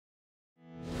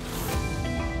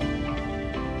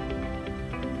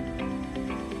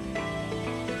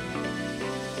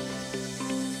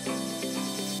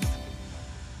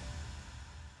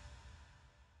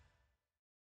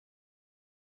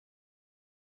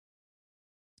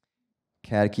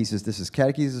Catechesis. This is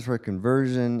Catechesis for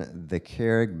Conversion, the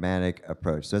Kerygmatic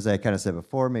Approach. So as I kind of said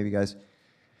before, maybe you guys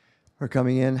are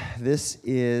coming in. This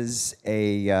is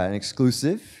an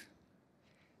exclusive.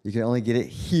 You can only get it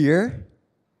here,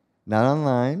 not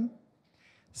online.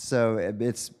 So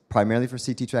it's primarily for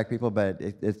CT track people, but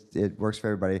it works for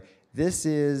everybody. This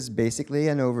is basically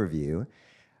an overview,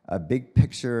 a big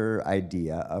picture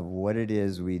idea of what it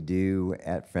is we do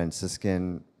at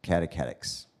Franciscan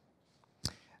Catechetics.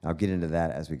 I'll get into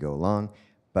that as we go along,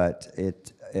 but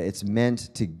it's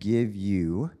meant to give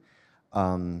you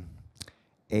a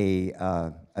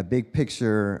big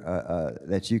picture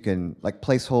that you can, like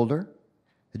placeholder,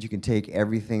 that you can take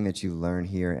everything that you learn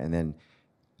here and then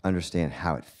understand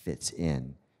how it fits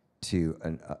in to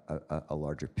a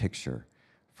larger picture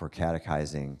for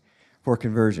catechizing, for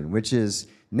conversion, which is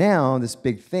now this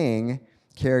big thing,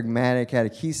 Kerygmatic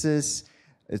Catechesis.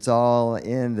 It's all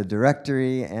in the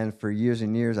directory, and for years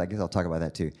and years, I guess I'll talk about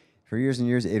that too. For years and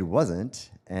years, it wasn't,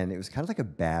 and it was kind of like a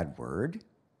bad word.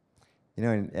 You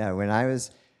know, and, when I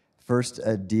was first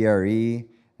a DRE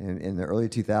in the early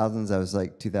 2000s, I was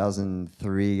like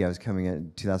 2003, I was coming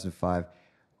in 2005.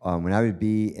 When I would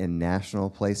be in national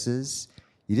places,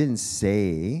 you didn't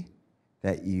say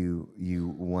that you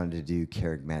wanted to do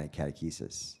Kerygmatic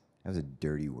Catechesis. That was a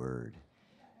dirty word.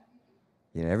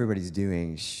 You know, everybody's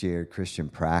doing shared Christian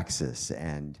praxis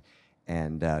and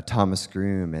Thomas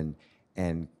Groom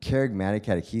and Kerygmatic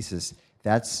Catechesis.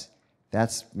 That's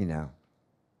you know,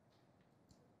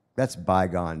 that's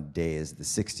bygone days, the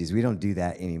 60s. We don't do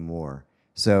that anymore.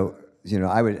 So, you know,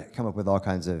 I would come up with all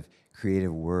kinds of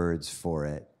creative words for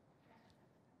it.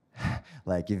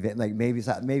 like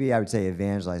maybe I would say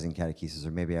evangelizing catechesis,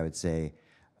 or maybe I would say,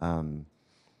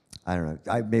 I don't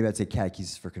know, maybe I'd say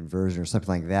catechesis for conversion or something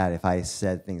like that. If I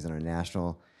said things on a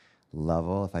national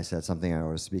level, if I said something I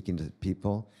was speaking to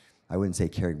people, I wouldn't say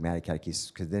Kerygmatic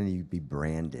Catechesis, because then you'd be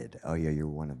branded. Oh yeah, you're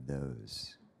one of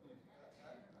those.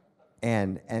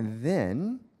 And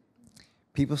then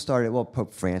people started, well,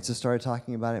 Pope Francis started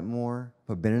talking about it more.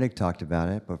 Pope Benedict talked about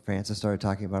it. Pope Francis started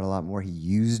talking about it a lot more. He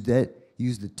used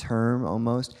the term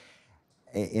almost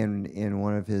in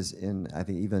one of his, I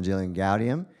think, Evangelium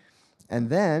Gaudium. And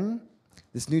then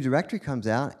this new directory comes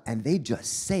out, and they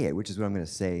just say it, which is what I'm going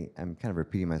to say. I'm kind of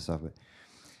repeating myself, but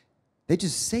they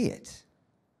just say it.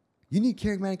 You need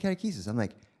Kerygmatic Catechesis. I'm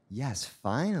like, yes,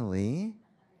 finally,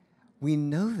 we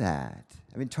know that.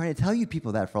 I've been trying to tell you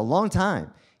people that for a long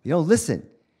time. You don't listen.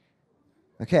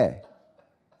 Okay,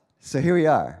 so here we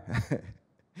are.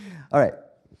 All right,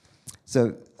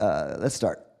 so let's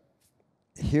start.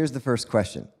 Here's the first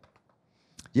question.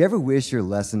 Do you ever wish your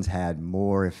lessons had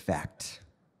more effect?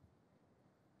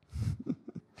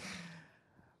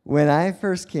 When I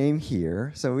first came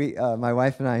here, so my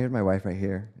wife and I, here's my wife right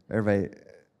here. Everybody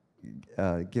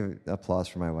give applause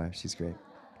for my wife. She's great.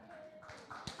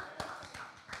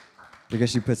 Because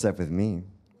she puts up with me.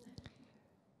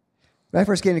 When I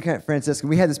first came to Franciscan,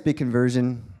 we had this big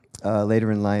conversion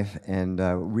later in life and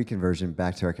reconversion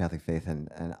back to our Catholic faith,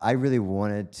 and I really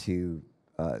wanted to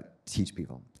teach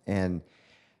people. And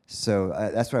so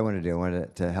that's what I wanted to do. I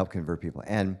wanted to help convert people.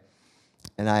 And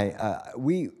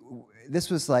this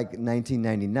was like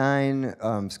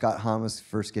 1999. Scott Hahn was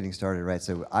first getting started, right?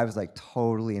 So I was like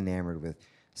totally enamored with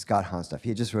Scott Hahn stuff. He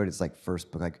had just wrote his like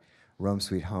first book, like Rome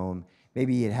Sweet Home.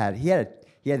 Maybe he had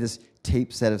this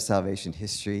tape set of salvation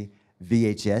history,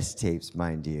 VHS tapes,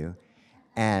 mind you,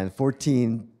 and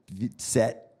 14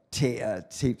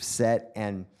 tape set,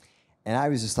 and I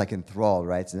was just like enthralled,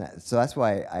 right? So that's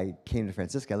why I came to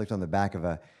Franciscan. I looked on the back of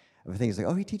a thing. It's like,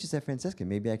 oh, he teaches at Franciscan.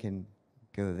 Maybe I can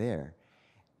go there.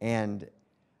 And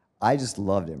I just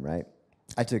loved him, right?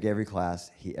 I took every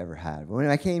class he ever had. But when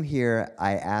I came here,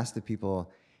 I asked the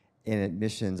people in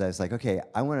admissions, I was like, okay,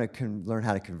 I want to learn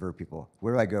how to convert people.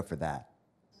 Where do I go for that?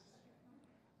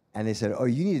 And they said, oh,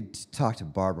 you need to talk to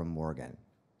Barbara Morgan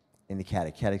in the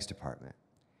catechetics department.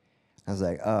 I was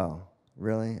like, oh,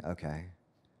 really? Okay.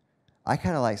 I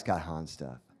kind of like Scott Hahn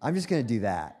stuff. I'm just going to do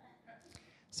that.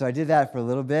 So I did that for a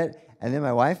little bit, and then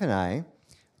my wife and I,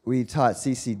 we taught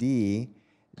CCD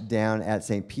down at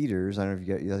St. Peter's. I don't know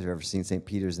if you guys have ever seen St.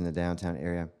 Peter's in the downtown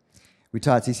area. We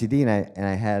taught CCD, and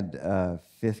I had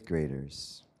fifth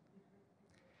graders.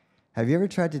 Have you ever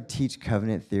tried to teach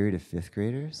covenant theory to fifth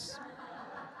graders?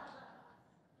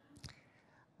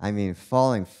 I mean,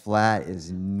 falling flat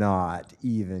is not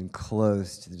even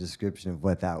close to the description of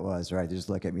what that was, right? They just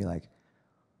look at me like,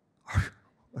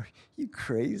 are you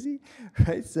crazy?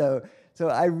 Right? So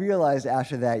I realized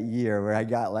after that year where I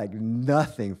got like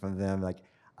nothing from them, like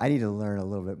I need to learn a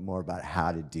little bit more about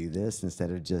how to do this instead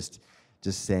of just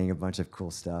saying a bunch of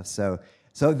cool stuff. So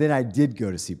So then I did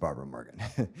go to see Barbara Morgan,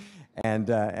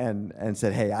 and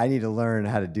said, hey, I need to learn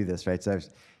how to do this, right? So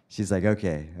she's like,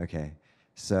 okay.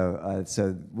 So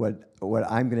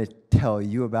what I'm going to tell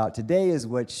you about today is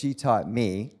what she taught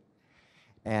me,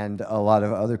 and a lot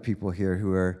of other people here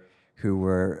who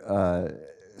were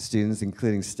students,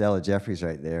 including Stella Jeffries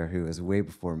right there, who was way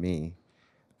before me,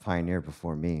 pioneer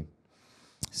before me.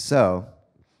 So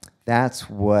that's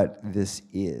what this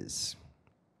is.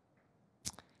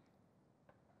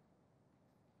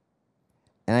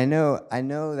 And I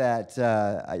know that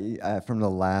from the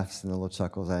laughs and the little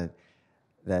chuckles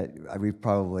that we've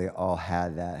probably all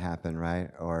had that happen, right?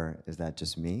 Or is that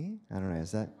just me? I don't know.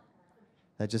 Is that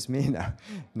just me?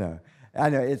 No. I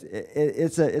know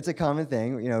it's a common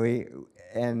thing. You know,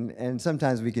 and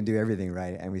sometimes we can do everything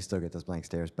right, and we still get those blank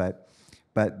stares. But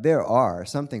there are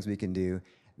some things we can do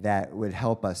that would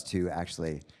help us to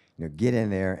actually, get in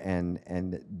there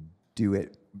and do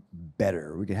it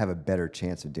better. We could have a better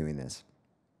chance of doing this.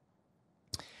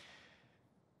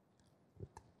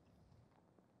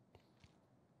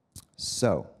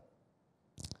 So,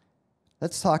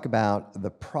 let's talk about the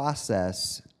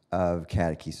process of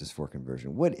catechesis for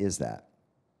conversion. What is that?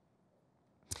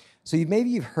 So maybe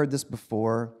you've heard this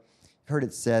before. You've heard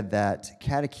it said that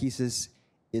catechesis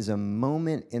is a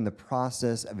moment in the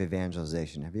process of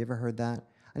evangelization. Have you ever heard that?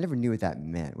 I never knew what that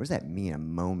meant. What does that mean, a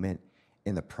moment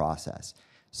in the process?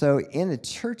 So in the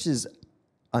church's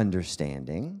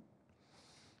understanding,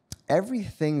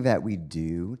 everything that we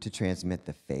do to transmit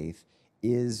the faith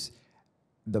is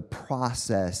the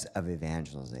process of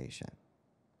evangelization.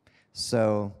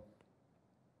 So,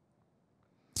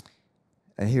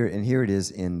 here it is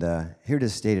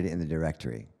stated in the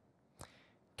directory.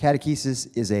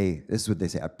 Catechesis is this is what they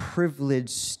say, a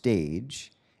privileged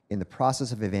stage in the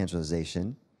process of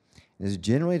evangelization, and is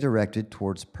generally directed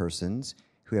towards persons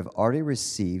who have already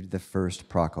received the first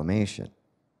proclamation.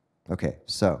 Okay,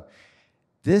 so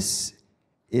this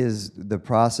is the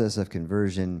process of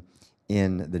conversion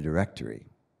in the directory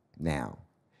now.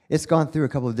 It's gone through a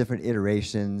couple of different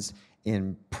iterations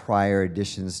in prior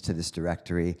additions to this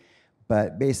directory,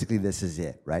 but basically this is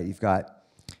it, right? You've got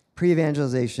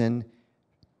pre-evangelization,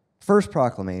 first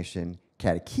proclamation,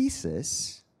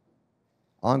 catechesis,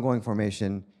 ongoing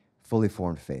formation, fully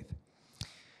formed faith.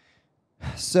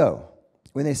 So,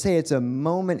 when they say it's a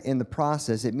moment in the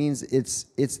process, it means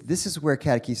this is where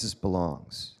catechesis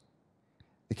belongs.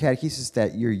 The catechesis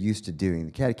that you're used to doing,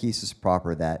 the catechesis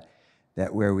proper that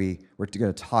where we're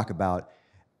going to talk about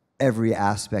every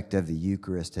aspect of the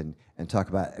Eucharist and talk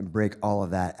about and break all of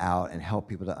that out and help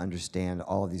people to understand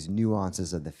all of these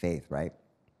nuances of the faith, right?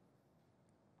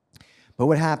 But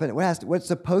what's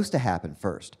supposed to happen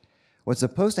first? What's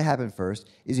supposed to happen first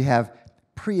is you have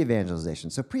pre-evangelization.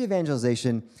 So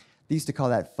pre-evangelization, they used to call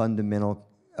that fundamental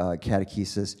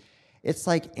catechesis. It's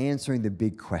like answering the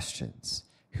big questions.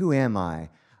 Who am I?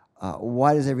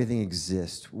 Why does everything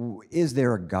exist? Is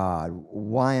there a God?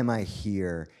 Why am I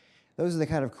here? Those are the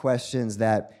kind of questions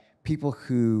that people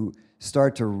who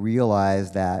start to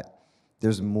realize that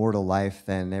there's more to life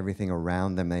than everything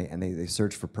around them, and they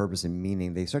search for purpose and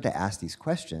meaning, they start to ask these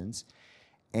questions,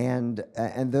 and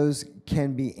those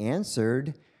can be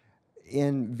answered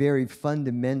in very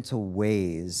fundamental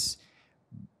ways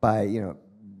by,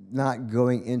 not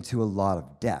going into a lot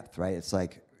of depth, right? It's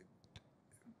like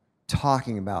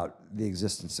talking about the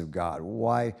existence of God.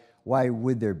 Why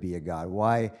would there be a God?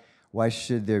 Why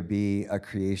should there be a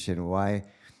creation? Why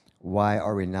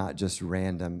are we not just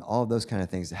random? All of those kind of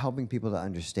things, helping people to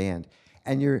understand.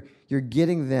 And you're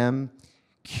getting them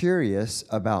curious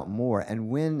about more. And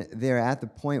when they're at the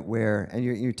point where, and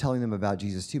you're telling them about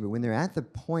Jesus too, but when they're at the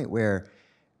point where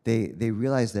they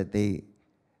realize that they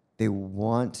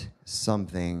want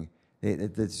something,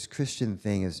 this Christian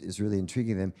thing is really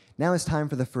intriguing them, now it's time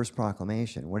for the first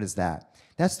proclamation. What is that?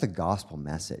 That's the gospel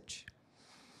message.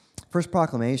 First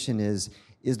proclamation is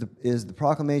the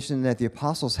proclamation that the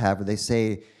apostles have, where they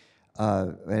say,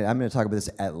 I'm going to talk about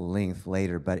this at length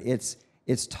later, but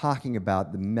it's talking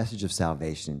about the message of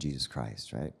salvation in Jesus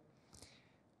Christ, right?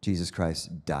 Jesus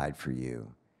Christ died for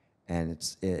you, and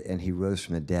he rose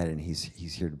from the dead, and he's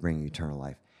here to bring you eternal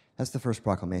life. That's the first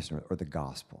proclamation, or the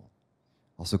gospel,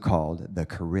 also called the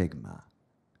Kerygma.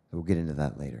 We'll get into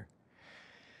that later.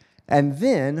 And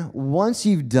then, once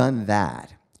you've done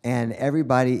that, and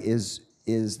everybody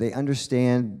they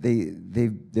understand,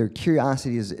 their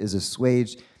curiosity is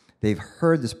assuaged, they've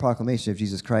heard this proclamation of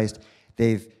Jesus Christ,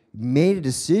 they've made a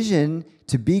decision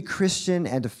to be Christian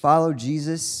and to follow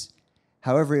Jesus,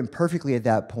 however imperfectly at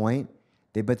that point,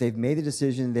 but they've made the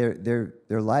decision,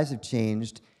 their lives have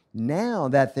changed. Now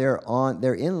that they're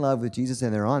in love with Jesus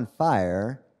and they're on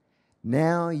fire,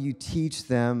 Now you teach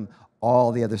them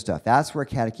all the other stuff. That's where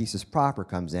catechesis proper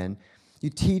comes in. You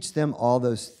teach them all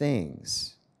those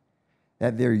things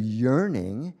that they're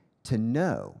yearning to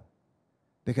know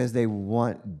because they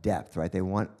want depth, right? They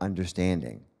want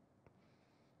understanding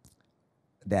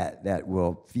that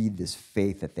will feed this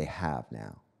faith that they have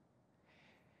now.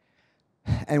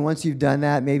 And once you've done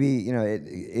that, maybe,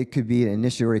 it could be an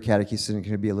initiatory catechesis, and it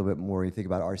could be a little bit more, you think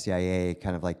about RCIA,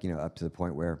 kind of like, up to the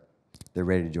point where they're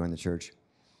ready to join the church.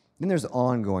 Then there's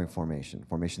ongoing formation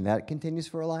that continues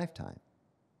for a lifetime.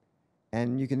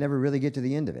 And you can never really get to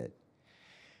the end of it.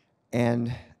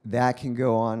 And that can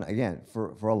go on, again,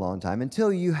 for a long time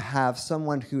until you have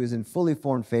someone who is in fully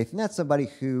formed faith, and that's somebody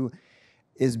who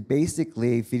is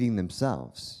basically feeding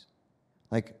themselves,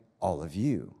 like all of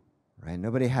you, right?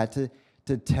 Nobody had to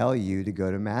tell you to go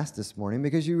to Mass this morning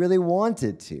because you really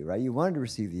wanted to, right? You wanted to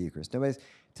receive the Eucharist. Nobody's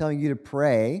telling you to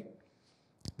pray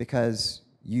because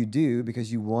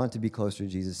you want to be closer to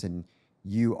Jesus, and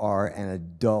you are an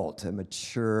adult, a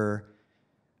mature,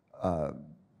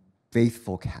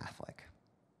 faithful Catholic,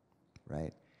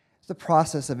 right? It's the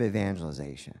process of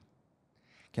evangelization.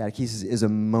 Catechesis is a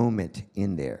moment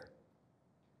in there.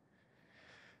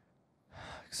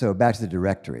 So back to the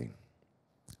directory.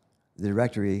 The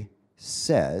directory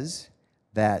says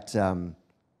that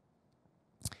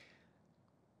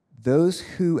those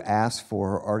who ask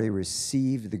for or already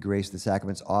received the grace of the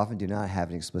sacraments often do not have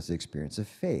an explicit experience of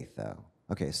faith, though.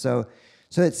 Okay, so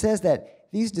it says that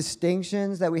these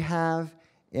distinctions that we have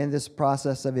in this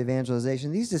process of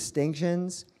evangelization, these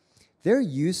distinctions, they're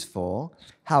useful.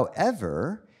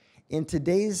 However, in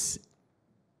today's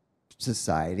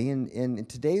society, in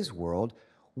today's world,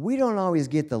 we don't always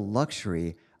get the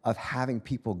luxury of having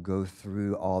people go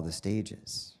through all the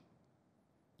stages.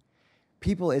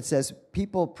 It says,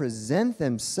 people present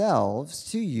themselves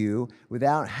to you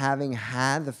without having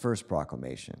had the first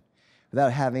proclamation,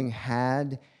 without having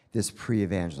had this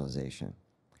pre-evangelization.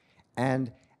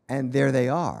 And there they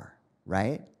are,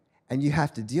 right? And you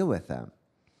have to deal with them.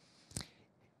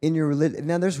 In your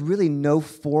now, there's really no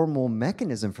formal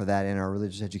mechanism for that in our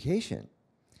religious education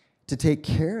to take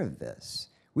care of this.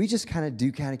 We just kind of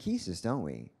do catechesis, don't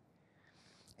we?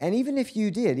 And even if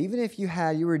you did, even if you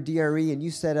were DRE and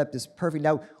you set up this perfect,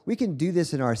 now we can do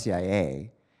this in RCIA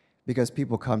because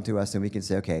people come to us and we can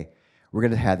say, okay, we're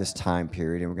going to have this time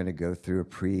period and we're going to go through a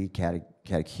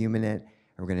pre-catechumenate,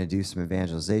 and we're going to do some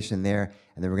evangelization there,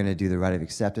 and then we're going to do the rite of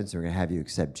acceptance, and we're going to have you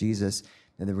accept Jesus,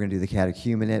 and then we're going to do the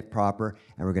catechumenate proper,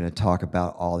 and we're going to talk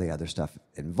about all the other stuff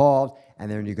involved, and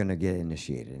then you're going to get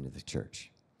initiated into the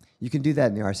church. You can do that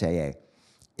in the RCIA.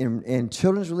 In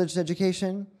children's religious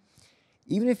education,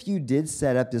 even if you did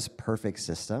set up this perfect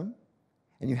system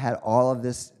and you had all of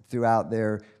this throughout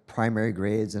their primary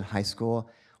grades in high school,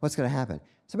 what's going to happen?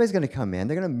 Somebody's going to come in,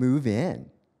 they're going to move in,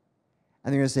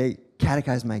 and they're going to say,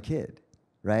 catechize my kid,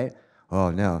 right?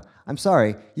 Oh, no, I'm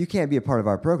sorry, you can't be a part of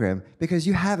our program because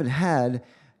you haven't had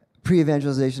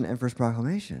pre-evangelization and first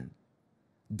proclamation.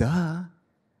 Duh,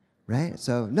 right?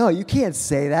 So, no, you can't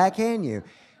say that, can you?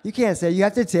 You can't say, you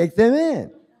have to take them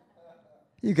in.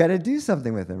 You got to do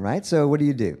something with them, right? So what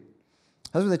do? That's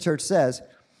what the church says.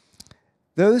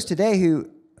 Those today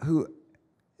who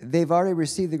they've already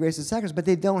received the grace of the sacraments, but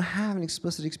they don't have an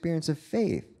explicit experience of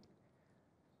faith.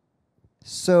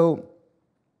 So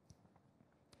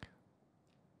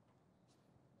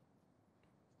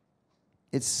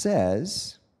it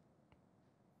says,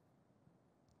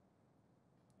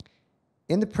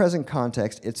 in the present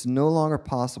context, it's no longer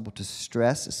possible to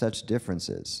stress such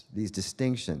differences, these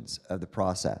distinctions of the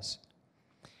process.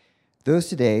 Those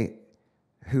today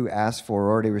who ask for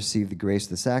or already receive the grace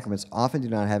of the sacraments often do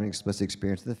not have an explicit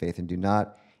experience of the faith and do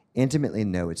not intimately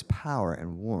know its power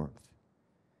and warmth.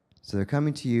 So they're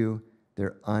coming to you,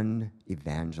 they're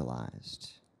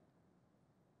unevangelized.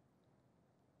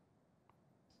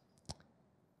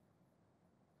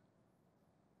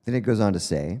 Then it goes on to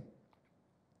say,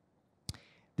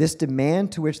 this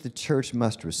demand to which the church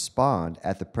must respond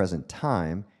at the present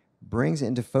time brings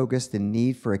into focus the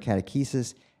need for a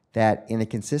catechesis that in a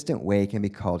consistent way can be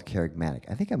called kerygmatic.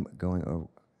 I think I'm going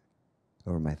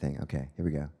over my thing. Okay, here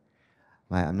we go.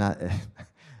 I'm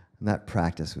not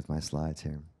practiced with my slides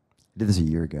here. I did this a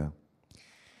year ago.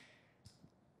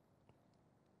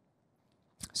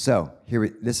 So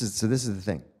this is the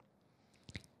thing.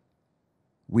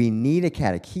 We need a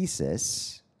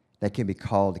catechesis that can be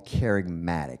called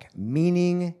kerygmatic,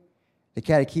 meaning the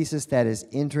catechesis that is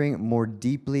entering more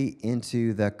deeply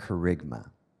into the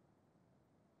kerygma.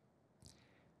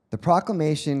 The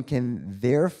proclamation can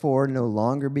therefore no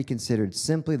longer be considered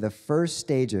simply the first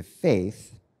stage of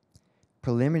faith,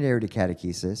 preliminary to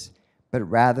catechesis, but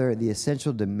rather the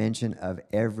essential dimension of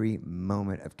every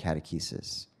moment of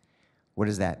catechesis. What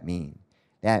does that mean?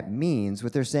 That means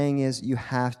what they're saying is you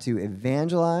have to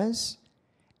evangelize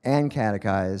and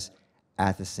catechize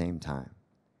at the same time.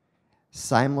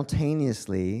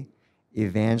 Simultaneously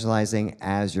evangelizing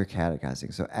as you're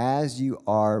catechizing. So as you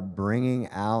are bringing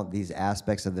out these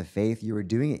aspects of the faith, you are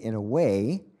doing it in a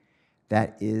way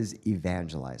that is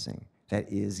evangelizing, that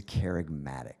is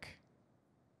kerygmatic,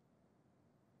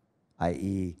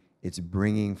 i.e., it's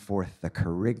bringing forth the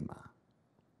kerygma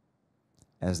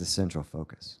as the central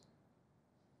focus.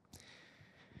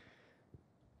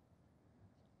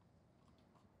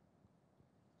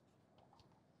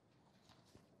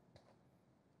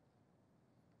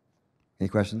 Any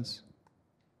questions?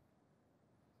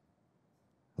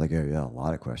 Like, oh, yeah, a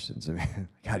lot of questions. I mean,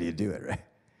 how do you do it, right?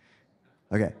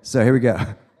 Okay, so here we go.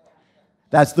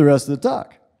 That's the rest of the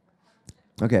talk.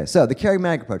 Okay, so the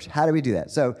Kerygmatic approach. How do we do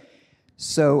that? So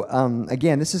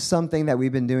again, this is something that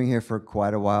we've been doing here for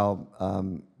quite a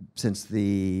while, since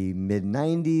the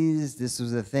mid-90s. This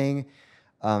was a thing.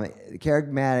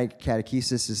 Kerygmatic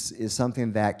catechesis is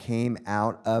something that came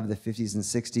out of the 50s and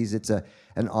 60s. It's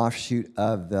an offshoot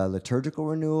of the liturgical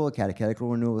renewal. Catechetical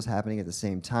renewal was happening at the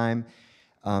same time.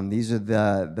 These are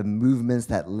the movements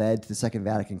that led to the Second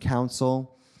Vatican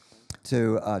Council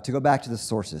to go back to the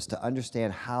sources, to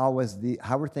understand how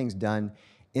were things done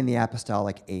in the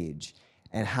apostolic age,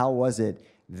 and how was it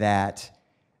that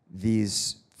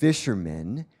these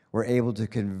fishermen were able to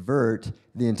convert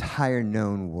the entire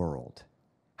known world.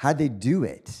 How'd they do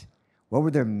it? What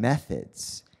were their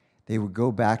methods? They would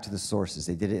go back to the sources.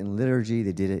 They did it in liturgy.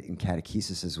 They did it in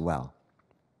catechesis as well.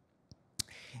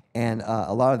 And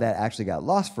a lot of that actually got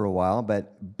lost for a while,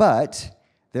 but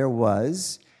there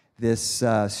was this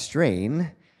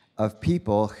strain of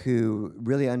people who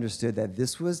really understood that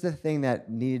this was the thing that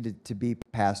needed to be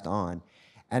passed on.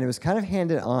 And it was kind of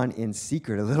handed on in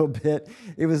secret a little bit.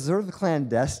 It was sort of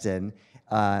clandestine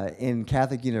in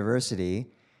Catholic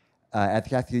University, at the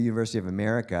Catholic University of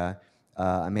America.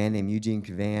 A man named Eugene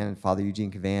Cavan, Father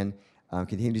Eugene Cavan,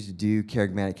 continued to do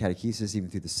Kerygmatic catechesis even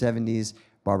through the 70s.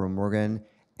 Barbara Morgan,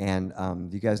 and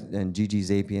you guys, and Gigi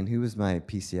Zapian. Who was my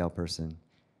PCL person?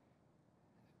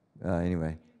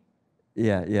 Anyway,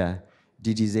 yeah.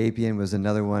 Gigi Zapian was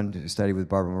another one who studied with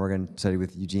Barbara Morgan, studied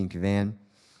with Eugene Cavan.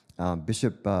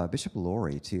 Bishop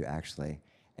Laurie too, actually,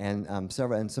 and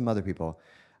some other people.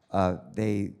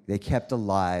 They kept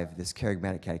alive this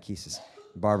Kerygmatic catechesis.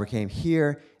 Barbara came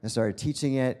here and started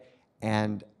teaching it,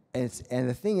 and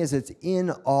the thing is, it's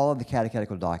in all of the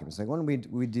catechetical documents. Like when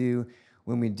we do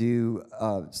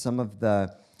some of the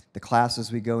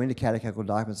classes, we go into catechetical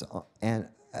documents and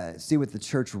see what the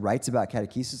church writes about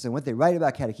catechesis, and what they write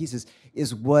about catechesis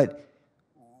is what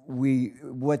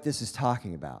this is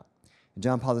talking about. And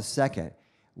John Paul II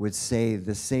would say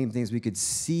the same things. We could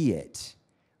see it,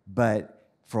 but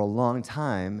for a long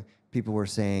time, people were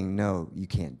saying, no, you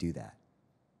can't do that,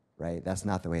 right? That's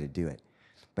not the way to do it.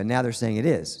 But now they're saying it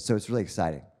is, so it's really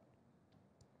exciting.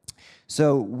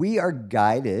 So we are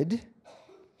guided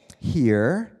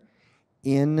here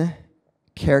in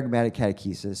Kerygmatic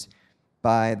catechesis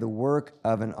by the work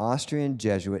of an Austrian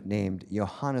Jesuit named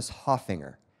Johannes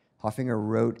Hoffinger. Hoffinger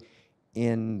wrote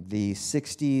in the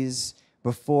 60s,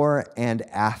 before and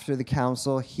after the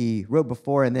council. He wrote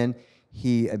before, and then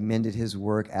he amended his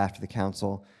work after the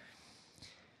council.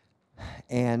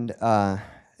 And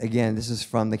again, this is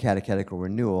from the Catechetical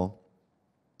Renewal.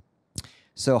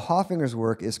 So Hoffinger's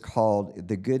work is called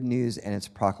The Good News and Its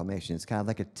Proclamation. It's kind of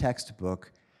like a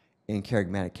textbook in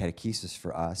Kerygmatic catechesis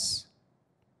for us.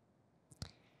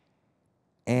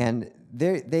 And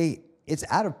it's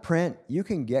out of print. You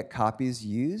can get copies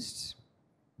used,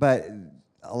 but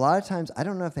a lot of times, I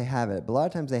don't know if they have it, but a lot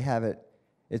of times they have it,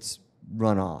 it's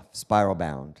run off, spiral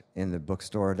bound in the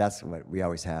bookstore. That's what we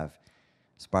always have,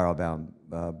 spiral bound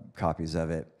copies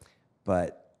of it.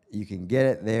 But you can get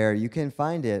it there. You can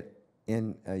find it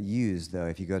in used, though.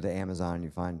 If you go to Amazon,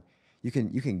 you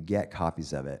can get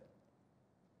copies of it.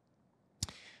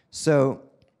 So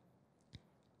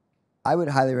I would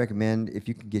highly recommend, if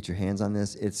you can get your hands on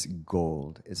this, it's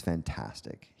gold. It's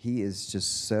fantastic. He is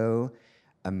just so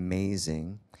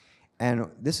amazing. And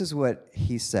this is what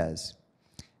he says,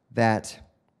 that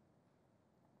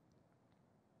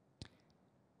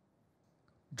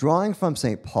drawing from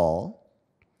St. Paul,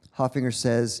 Hoffinger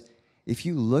says, if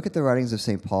you look at the writings of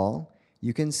St. Paul,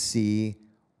 you can see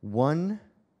one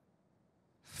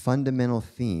fundamental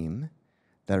theme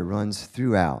that runs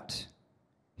throughout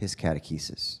his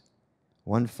catechesis.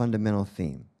 One fundamental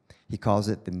theme. He calls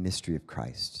it the mystery of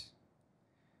Christ.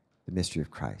 The mystery of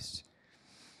Christ.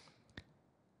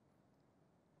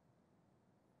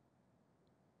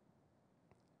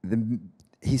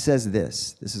 he says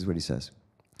this. This is what he says.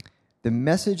 The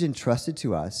message entrusted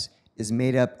to us is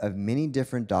made up of many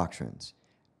different doctrines,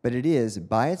 but it is,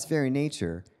 by its very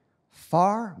nature,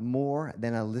 far more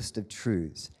than a list of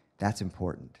truths. That's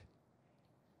important.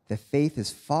 The faith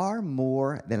is far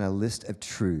more than a list of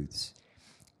truths.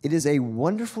 It is a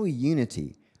wonderful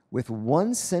unity with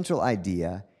one central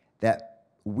idea that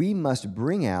we must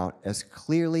bring out as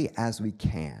clearly as we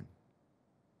can.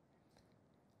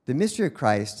 The mystery of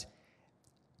Christ,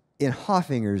 in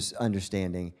Hoffinger's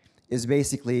understanding, is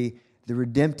basically the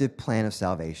redemptive plan of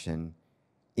salvation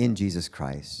in Jesus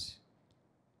Christ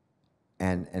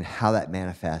and how that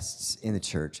manifests in the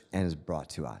church and is brought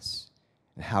to us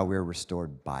and how we're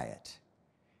restored by it.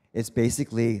 It's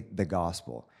basically the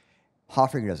gospel.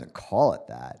 Hoffinger doesn't call it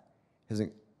that.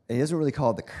 He doesn't really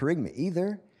call it the kerygma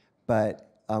either, but,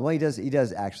 he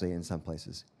does actually in some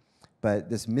places. But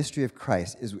this mystery of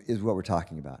Christ is what we're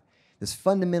talking about. This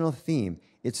fundamental theme,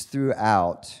 it's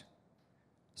throughout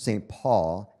St.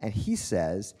 Paul, and he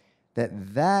says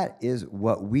that is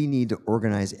what we need to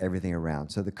organize everything around.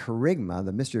 So the kerygma,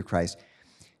 the mystery of Christ,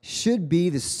 should be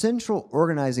the central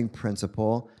organizing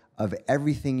principle of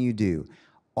everything you do.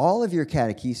 All of your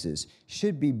catechesis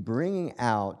should be bringing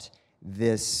out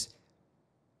this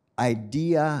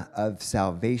idea of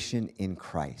salvation in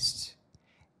Christ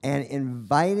and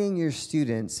inviting your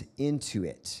students into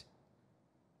it.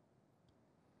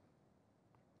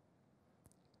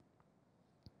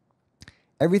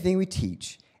 Everything we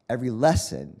teach, every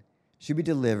lesson, should be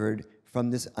delivered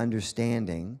from this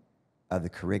understanding of the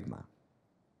kerygma.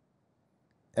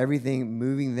 Everything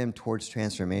moving them towards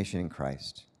transformation in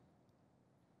Christ.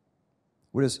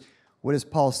 What does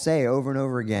Paul say over and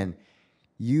over again?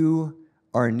 You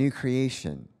are a new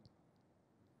creation.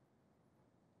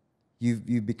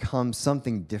 You've become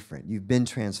something different. You've been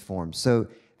transformed. So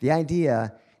the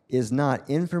idea is not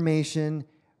information,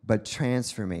 but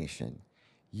transformation.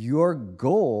 Your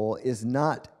goal is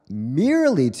not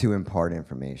merely to impart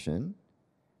information,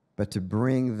 but to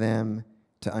bring them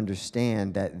to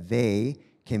understand that they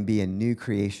can be a new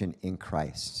creation in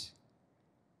Christ.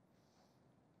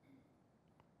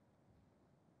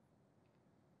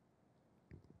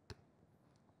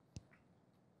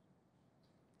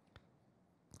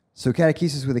 So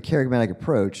catechesis with a Kerygmatic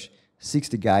approach seeks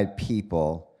to guide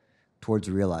people towards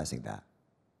realizing that.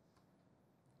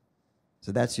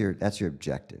 So that's your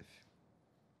objective.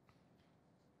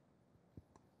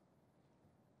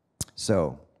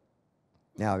 So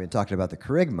now we've been talking about the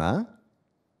kerygma.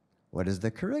 What is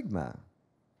the kerygma?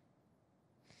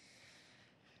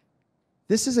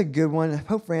 This is a good one.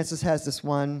 Pope Francis has this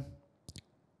one.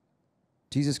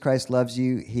 Jesus Christ loves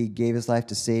you. He gave his life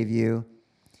to save you.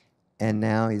 And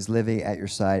now he's living at your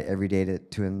side every day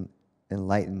to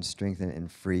enlighten, strengthen,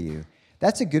 and free you.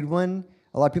 That's a good one.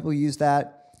 A lot of people use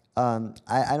that.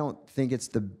 I don't think it's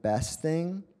the best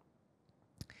thing.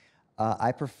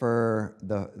 I prefer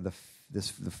the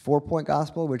 4-point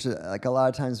gospel, which like a lot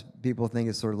of times people think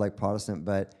is sort of like Protestant,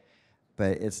 but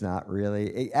it's not really.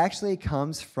 It actually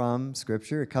comes from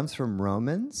Scripture. It comes from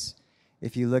Romans.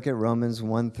 If you look at Romans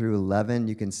 1 through 11,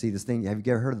 you can see this thing. Have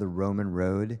you ever heard of the Roman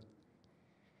road?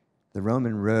 The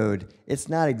Roman road, it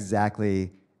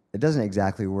doesn't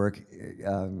exactly work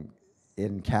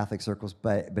in Catholic circles,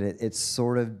 but it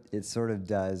sort of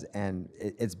does, and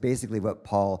it's basically what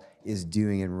Paul is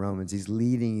doing in Romans. He's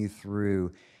leading you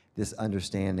through this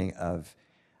understanding of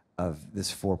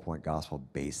this 4-point gospel,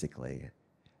 basically.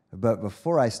 But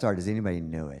before I start, does anybody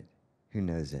know it? Who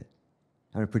knows it?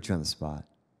 I'm going to put you on the spot.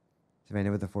 Does anybody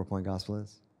know what the 4-point gospel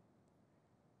is?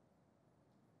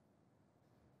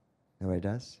 Nobody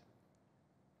does?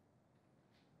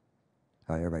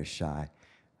 Oh, everybody's shy.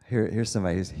 Here's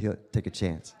somebody he'll take a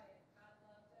chance.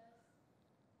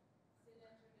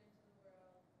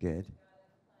 Good.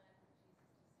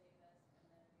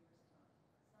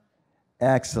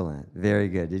 Excellent. Very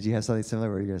good. Did you have something similar?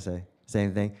 What were you going to say?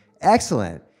 Same thing?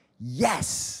 Excellent.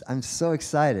 Yes. I'm so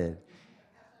excited.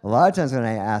 A lot of times when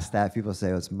I ask that, people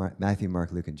say, oh, it's Matthew,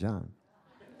 Mark, Luke, and John.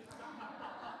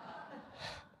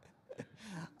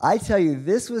 I tell you,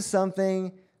 this was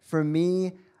something for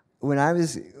me when I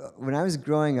was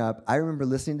growing up. I remember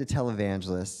listening to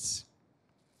televangelists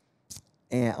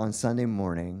on Sunday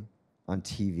morning on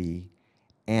TV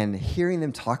and hearing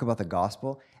them talk about the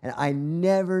gospel, and I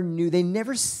never knew. They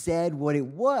never said what it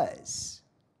was.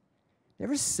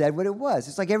 Never said what it was.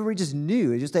 It's like everybody just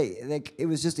knew. It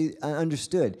was just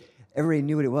understood. Everybody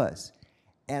knew what it was,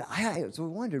 and I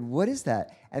wondered, what is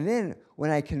that? And then when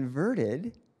I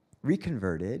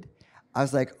reconverted, I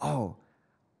was like, oh,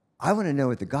 I want to know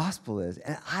what the gospel is.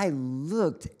 And I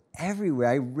looked everywhere.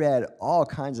 I read all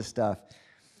kinds of stuff.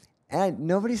 And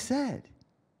nobody said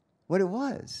what it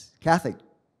was,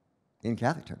 in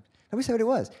Catholic terms. Nobody said what it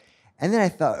was. And then I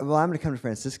thought, well, I'm going to come to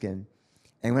Franciscan.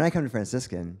 And when I come to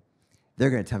Franciscan, they're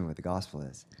going to tell me what the gospel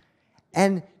is.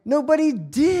 And nobody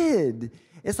did.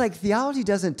 It's like theology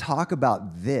doesn't talk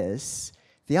about this.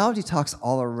 Theology talks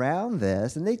all around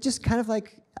this. And they just kind of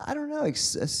like, I don't know,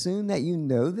 assume that you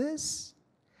know this.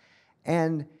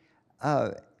 And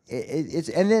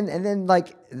and then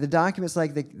like the documents,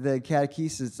 like the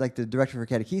catechesis, like the director for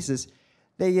catechesis,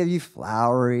 they give you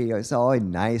flowery, it's all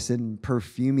nice and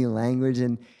perfumey language,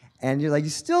 and you're like, you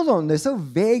still don't know, so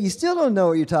vague, you still don't know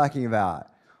what you're talking about.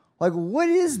 Like, what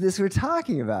is this we're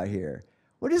talking about here?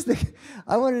 What is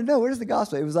I wanted to know, what is the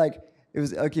gospel? It was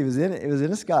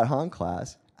in a Scott Hahn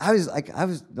class. I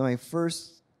was my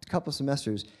first couple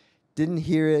semesters, didn't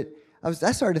hear it. I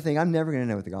started to think, I'm never going to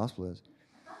know what the gospel is.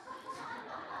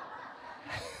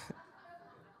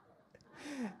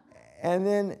 And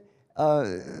then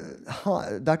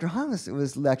Dr. Hahn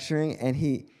was lecturing, and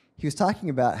he was talking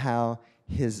about how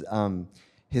one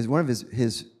of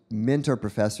his mentor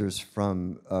professors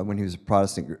from when he was a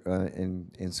Protestant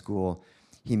in school,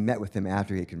 he met with him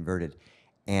after he had converted,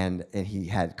 and he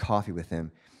had coffee with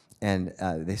him, and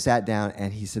they sat down,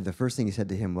 and he said the first thing he said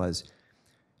to him was,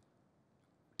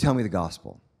 "Tell me the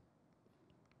gospel."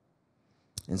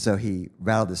 And so he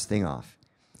rattled this thing off,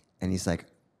 and he's like,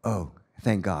 "Oh,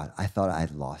 thank God, I thought I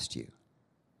had lost you."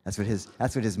 That's what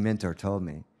his mentor told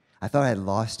me. I thought I had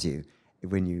lost you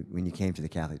when you came to the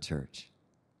Catholic Church.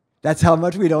 That's how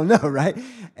much we don't know, right?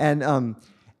 And I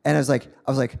was like,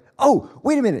 oh,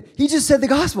 wait a minute, he just said the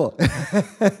gospel.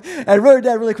 I wrote it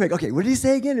down really quick. Okay, what did he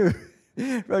say again?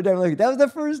 Wrote it down really quick. That was the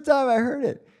first time I heard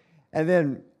it. And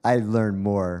then I learned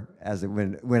more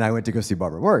when I went to go see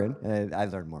Barbara Morgan, and I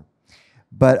learned more.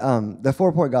 But the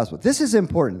 4-point gospel, this is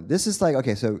important. This is like,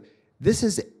 okay, so this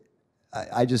is,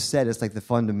 I just said it's like the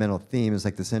fundamental theme, it's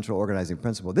like the central organizing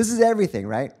principle. This is everything,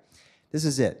 right? This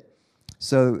is it.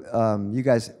 So you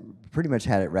guys pretty much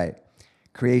had it right.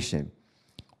 Creation.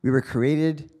 We were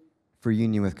created for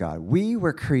union with God. We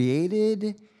were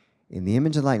created in the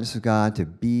image and likeness of God to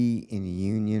be in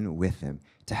union with Him,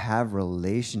 to have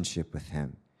relationship with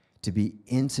Him, to be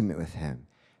intimate with Him.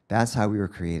 That's how we were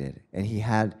created. And He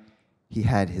had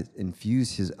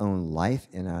infused His own life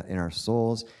in our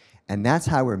souls, and that's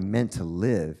how we're meant to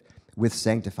live with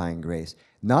sanctifying grace.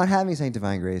 Not having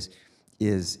sanctifying grace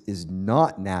is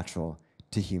not natural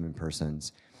to human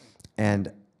persons,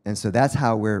 and so that's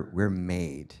how we're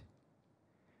made.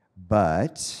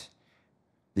 But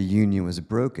the union was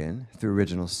broken through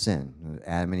original sin.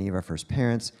 Adam and Eve, our first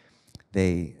parents,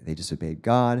 they disobeyed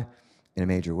God in a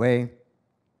major way,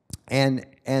 and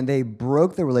they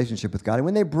broke their relationship with God. And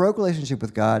when they broke relationship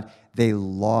with God, they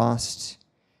lost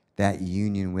that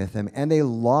union with Him, and they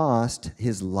lost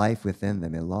His life within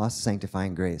them. They lost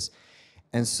sanctifying grace,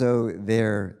 and so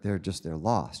they're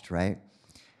lost, right?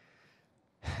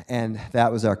 And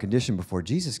that was our condition before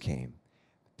Jesus came.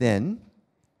 Then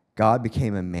God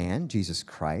became a man, Jesus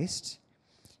Christ.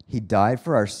 He died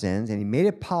for our sins, and He made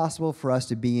it possible for us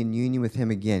to be in union with Him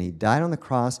again. He died on the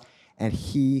cross, and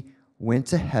He went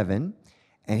to heaven,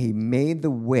 and He made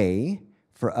the way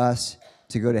for us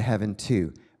to go to heaven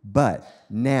too. But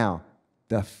now,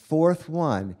 the fourth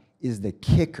one is the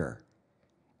kicker,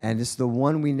 and it's the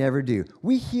one we never do.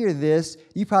 We hear this.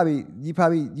 You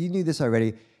knew this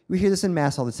already. We hear this in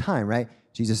Mass all the time, right?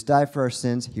 Jesus died for our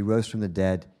sins. He rose from the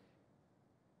dead,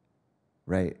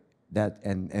 right?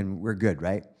 And we're good,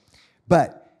 right?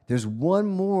 But there's one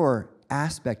more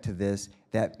aspect to this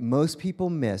that most people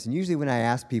miss. And usually when I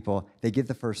ask people, they get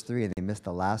the first three and they miss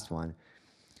the last one.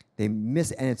 They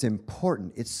miss, and it's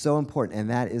important. It's so important, and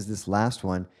that is this last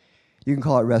one. You can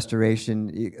call it restoration.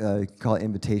 You can call it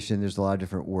invitation. There's a lot of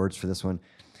different words for this one.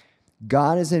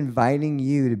 God is inviting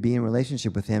you to be in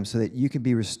relationship with Him so that you can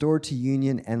be restored to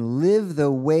union and live the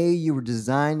way you were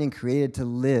designed and created to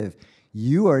live.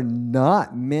 You are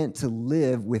not meant to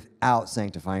live without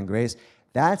sanctifying grace.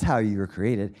 That's how you were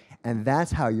created, and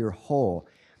that's how you're whole.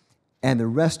 And the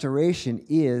restoration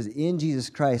is in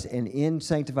Jesus Christ and in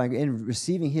sanctifying, in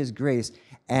receiving His grace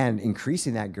and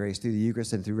increasing that grace through the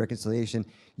Eucharist and through reconciliation.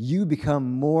 You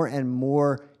become more and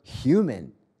more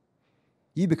human.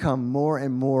 You become more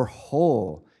and more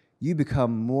whole. You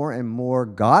become more and more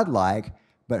godlike,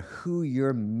 but who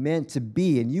you're meant to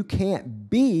be. And you can't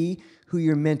be who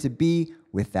you're meant to be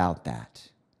without that.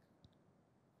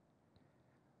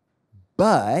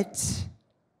 But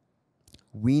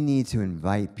we need to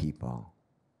invite people.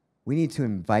 We need to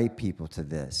invite people to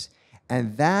this.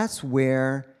 And that's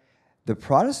where the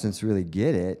Protestants really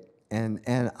get it.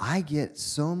 And I get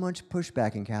so much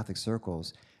pushback in Catholic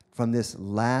circles from this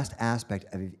last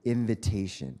aspect of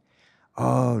invitation.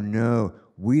 Oh, no,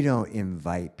 we don't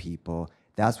invite people.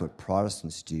 That's what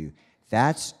Protestants do.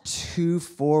 That's too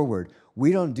forward.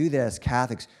 We don't do that as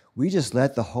Catholics. We just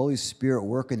let the Holy Spirit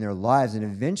work in their lives, and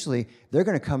eventually they're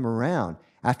going to come around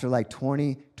after like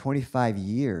 20, 25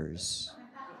 years.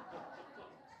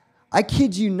 I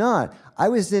kid you not. I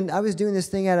was doing this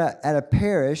thing at a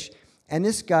parish, and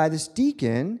this guy, this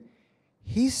deacon,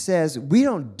 he says, we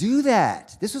don't do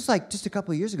that. This was like just a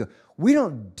couple of years ago. We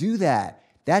don't do that.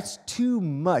 That's too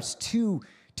much, too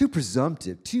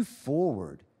presumptive, too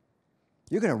forward.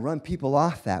 You're going to run people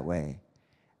off that way.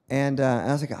 And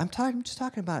I was like, I'm just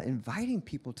talking about inviting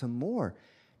people to more.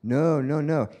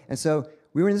 No. And so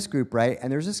we were in this group, right? And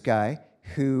there's this guy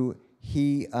who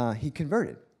he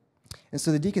converted. And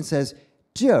so the deacon says,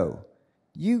 Joe,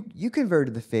 you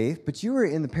converted to the faith, but you were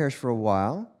in the parish for a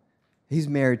while. He's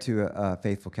married to a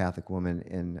faithful Catholic woman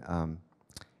in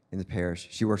the parish.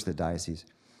 She works at the diocese.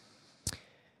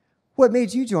 What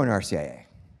made you join RCIA?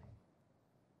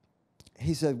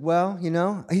 He said, well,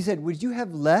 would you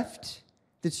have left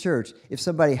the church if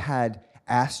somebody had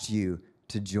asked you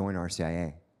to join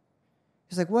RCIA?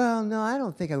 He's like, well, no, I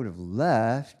don't think I would have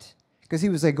left. Because he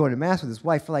was like going to Mass with his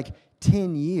wife for like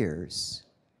 10 years.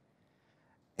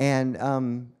 And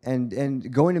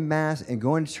going to Mass and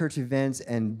going to church events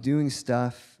and doing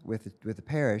stuff with the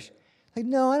parish. Like,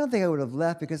 no, I don't think I would have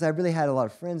left because I really had a lot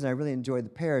of friends and I really enjoyed the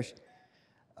parish.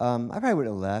 I probably would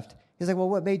have left. He's like, well,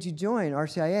 what made you join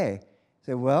RCIA? I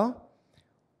said, well,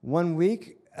 one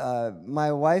week,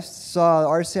 my wife saw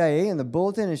RCIA in the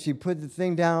bulletin, and she put the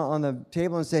thing down on the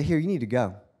table and said, here, you need to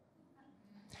go.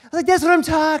 I was like, that's what I'm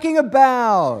talking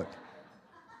about.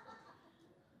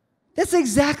 That's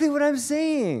exactly what I'm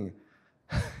saying.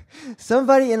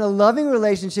 Somebody in a loving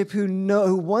relationship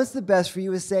who wants the best for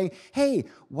you is saying, hey,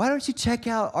 why don't you check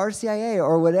out RCIA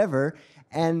or whatever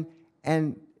and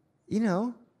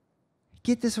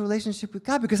get this relationship with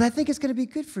God because I think it's going to be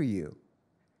good for you.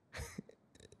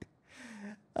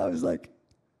 I was like,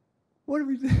 what are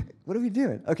we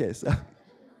doing? Okay,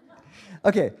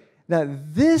 now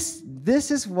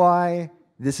this is why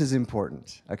this is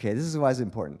important. Okay, this is why it's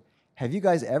important. Have you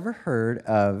guys ever heard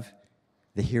of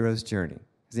the hero's journey?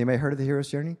 Has anybody heard of the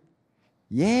hero's journey?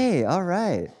 Yay, all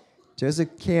right.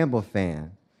 Joseph Campbell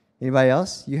fan. Anybody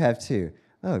else? You have too.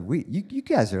 Oh, you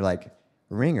guys are like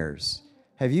ringers.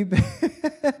 Have you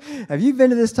been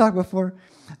to this talk before?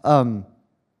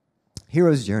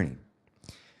 Hero's journey.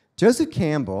 Joseph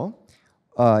Campbell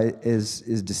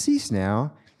is deceased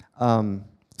now.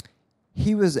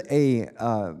 He was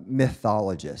a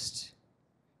mythologist.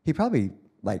 He probably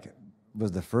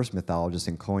was the first mythologist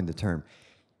and coined the term.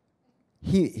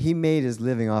 He made his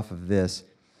living off of this.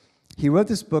 He wrote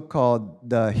this book called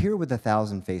The Hero with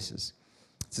 1,000 Faces.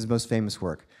 It's his most famous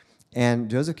work. And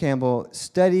Joseph Campbell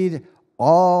studied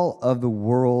all of the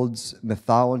world's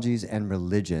mythologies and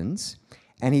religions,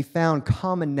 and he found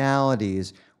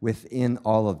commonalities within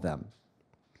all of them.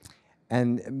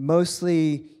 And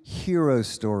mostly hero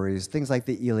stories, things like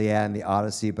the Iliad and the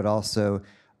Odyssey, but also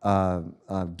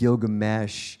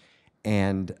Gilgamesh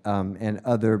and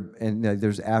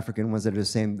there's African ones that are the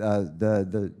same,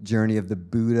 the journey of the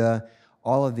Buddha,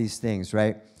 all of these things,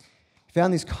 right? He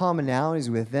found these commonalities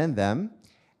within them,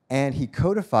 and he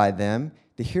codified them.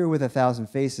 The hero with 1,000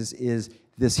 faces is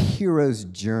this hero's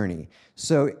journey.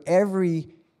 So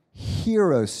every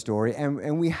hero story,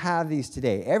 and we have these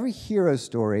today, every hero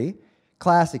story,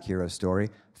 classic hero story,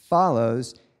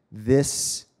 follows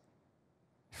this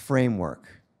framework.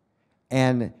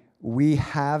 And we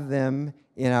have them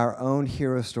in our own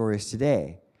hero stories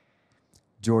today.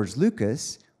 George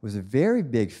Lucas was a very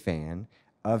big fan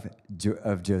of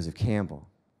Joseph Campbell.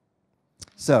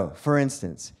 So, for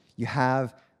instance, you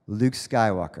have Luke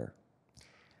Skywalker,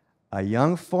 a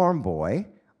young farm boy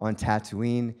on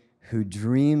Tatooine who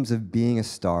dreams of being a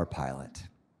star pilot.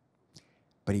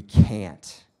 But he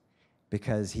can't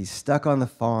because he's stuck on the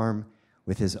farm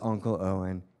with his Uncle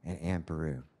Owen and Aunt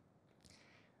Beru.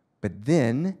 But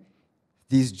then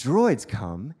these droids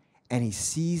come and he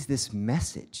sees this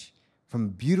message from a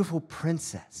beautiful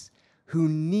princess who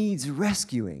needs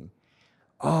rescuing.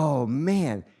 Oh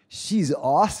man, she's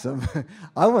awesome.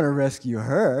 I want to rescue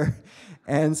her.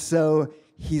 And so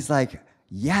he's like,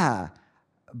 yeah,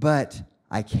 but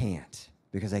I can't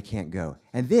because I can't go.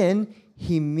 And then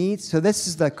he meets, so this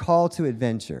is the call to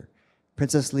adventure.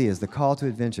 Princess Leia is the call to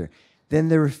adventure. Then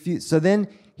he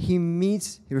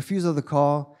refuses the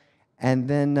call, and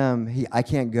then I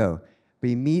can't go. But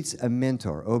he meets a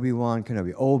mentor, Obi-Wan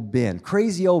Kenobi, old Ben,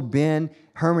 crazy old Ben,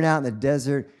 hermit out in the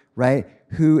desert, right,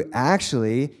 who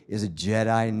actually is a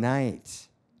Jedi Knight.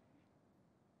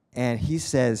 and he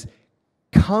says,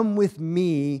 come with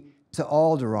me to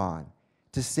Alderaan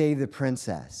to save the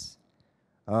princess.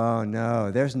 Oh,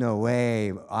 no, there's no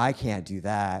way. I can't do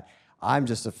that. I'm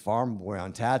just a farm boy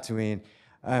on Tatooine.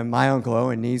 My Uncle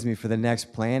Owen needs me for the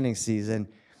next planting season.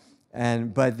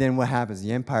 But then what happens?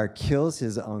 The Empire kills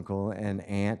his uncle and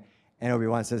aunt, and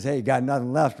Obi-Wan says, hey, you got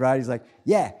nothing left, right? He's like,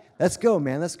 yeah, let's go,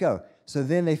 man, let's go. So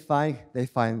then they find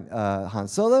Han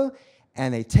Solo,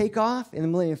 and they take off in the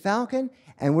Millennium Falcon,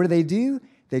 and what do?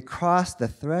 They cross the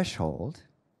threshold.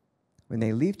 When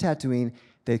they leave Tatooine,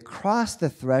 they cross the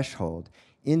threshold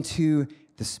into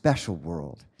the special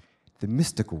world, the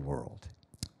mystical world,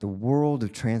 the world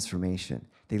of transformation.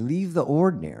 They leave the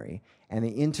ordinary, and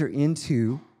they enter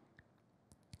into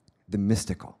the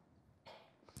mystical.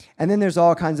 And then there's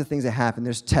all kinds of things that happen.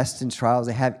 There's tests and trials.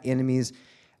 They have enemies.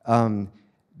 There's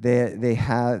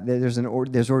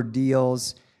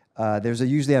ordeals. There's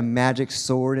usually a magic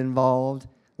sword involved,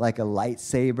 like a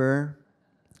lightsaber,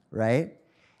 right?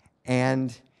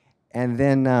 And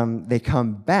then they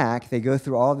come back. They go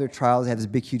through all of their trials. They have this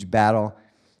big, huge battle.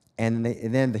 And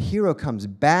then the hero comes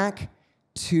back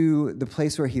to the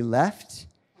place where he left,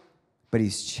 but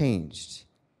he's changed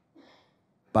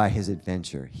by his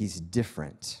adventure. He's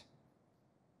different.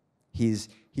 He's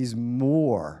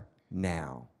more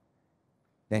now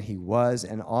than he was,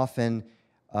 and often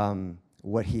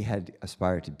what he had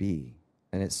aspired to be.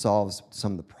 And it solves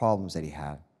some of the problems that he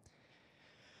had.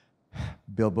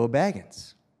 Bilbo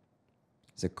Baggins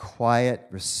is a quiet,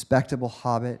 respectable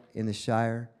hobbit in the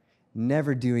Shire,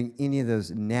 never doing any of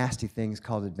those nasty things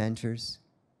called adventures,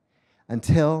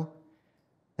 until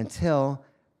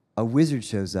a wizard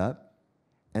shows up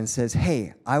and says,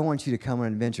 hey, I want you to come on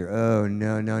an adventure. Oh,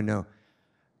 no.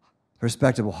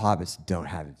 Respectable hobbits don't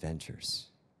have adventures.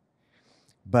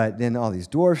 But then all these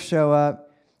dwarfs show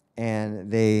up, and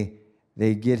they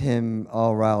get him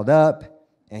all riled up,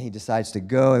 and he decides to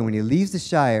go. And when he leaves the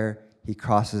Shire, he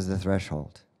crosses the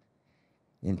threshold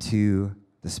into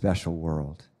the special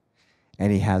world.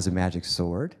 And he has a magic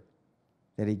sword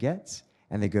that he gets,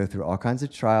 and they go through all kinds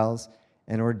of trials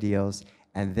and ordeals.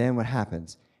 And then what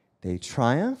happens? They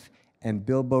triumph, and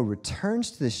Bilbo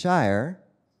returns to the Shire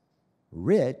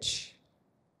rich,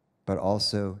 but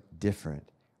also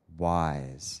different,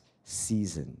 wise,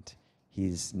 seasoned.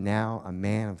 He's now a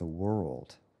man of the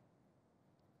world.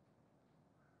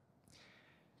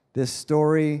 This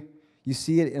story, you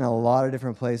see it in a lot of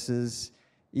different places.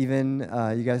 Even,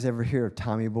 you guys ever hear of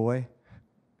Tommy Boy?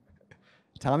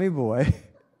 Tommy Boy.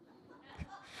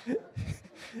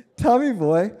 Tommy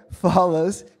Boy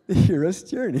follows the hero's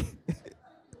journey.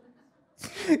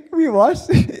 We watched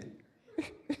it.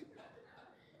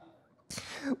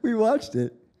 We watched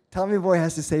it. Tommy Boy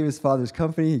has to save his father's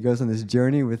company. He goes on this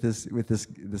journey with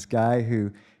this guy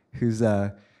who's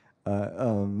a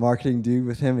marketing dude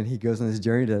with him, and he goes on this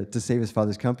journey to save his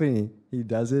father's company. He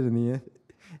does it in the end.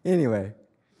 Anyway,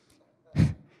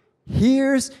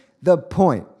 here's the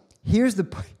point. Here's the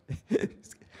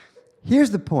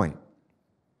point.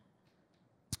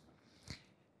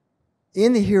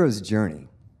 In the hero's journey,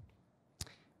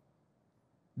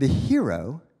 the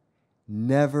hero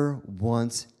never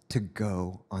wants to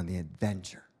go on the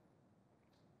adventure.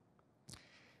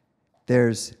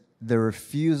 There's the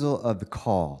refusal of the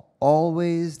call.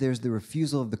 Always there's the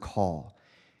refusal of the call.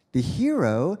 The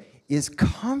hero is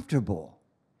comfortable.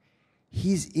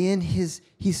 He's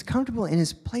comfortable in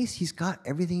his place. He's got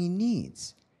everything he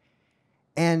needs.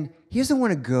 And he doesn't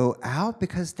want to go out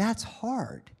because that's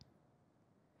hard.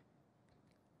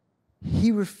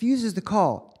 He refuses the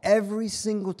call. Every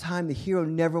single time the hero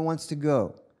never wants to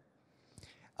go.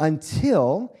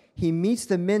 Until he meets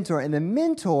the mentor. And the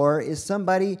mentor is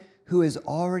somebody who has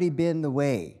already been the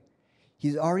way.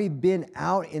 He's already been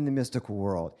out in the mystical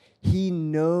world. He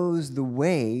knows the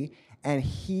way, and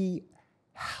he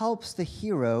helps the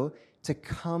hero to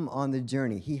come on the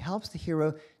journey. He helps the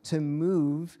hero to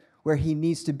move where he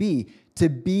needs to be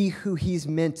who he's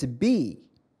meant to be.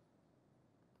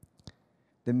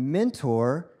 The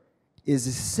mentor is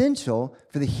essential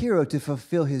for the hero to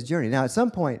fulfill his journey. Now, at some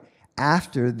point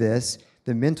after this,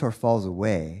 the mentor falls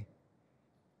away,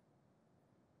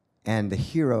 and the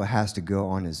hero has to go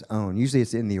on his own. Usually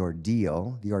it's in the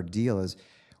ordeal. The ordeal is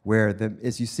where,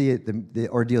 as you see it, the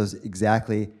ordeal is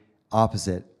exactly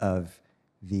opposite of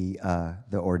the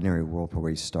ordinary whirlpool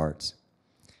where he starts.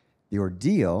 The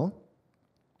ordeal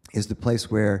is the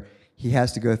place where he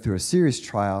has to go through a serious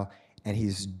trial, and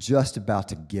he's just about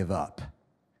to give up.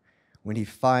 When he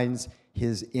finds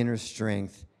his inner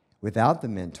strength without the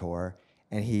mentor,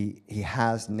 and he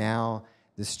has now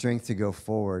the strength to go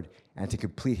forward and to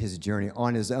complete his journey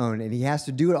on his own. And he has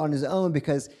to do it on his own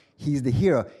because he's the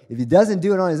hero. If he doesn't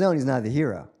do it on his own, he's not the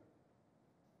hero.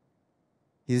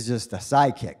 He's just a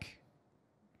sidekick.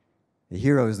 The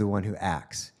hero is the one who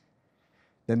acts.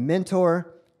 The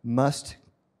mentor must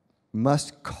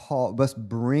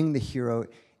bring the hero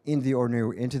into the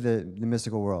ordinary, into the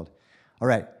mystical world. All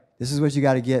right, this is what you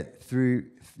got to get through.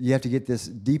 You have to get this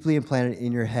deeply implanted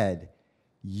in your head.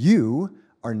 You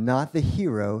are not the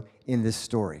hero in this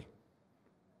story.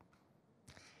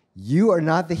 You are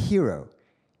not the hero.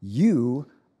 You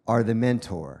are the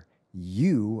mentor.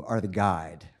 You are the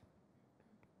guide.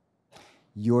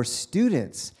 Your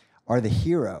students are the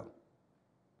hero.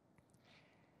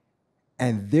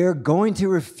 And they're going to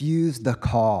refuse the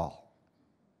call.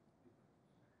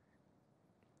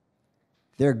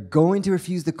 They're going to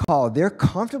refuse the call. They're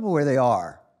comfortable where they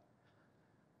are.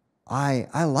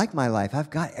 I like my life. I've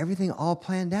got everything all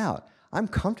planned out. I'm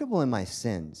comfortable in my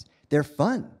sins. They're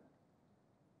fun.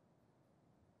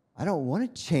 I don't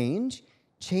want to change.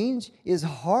 Change is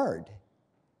hard.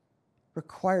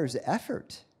 Requires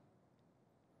effort.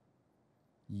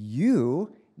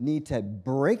 You need to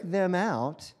break them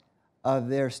out of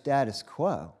their status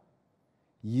quo.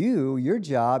 Your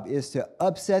job is to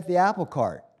upset the apple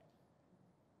cart,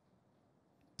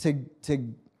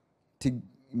 to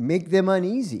make them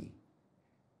uneasy,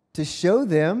 to show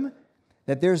them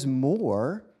that there's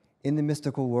more in the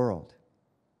mystical world.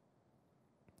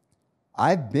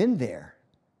 I've been there.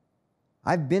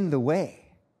 I've been the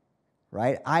way,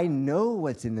 right? I know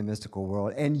what's in the mystical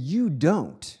world, and you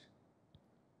don't.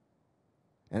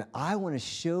 And I want to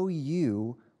show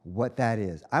you what that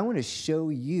is. I want to show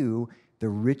you the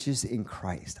riches in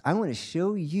Christ. I want to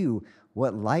show you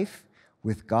what life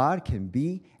with God can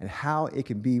be and how it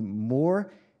can be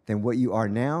more than what you are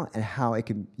now and how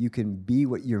you can be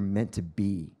what you're meant to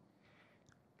be.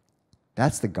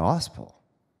 That's the gospel.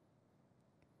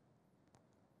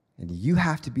 And you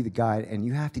have to be the guide, and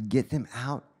you have to get them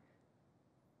out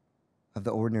of the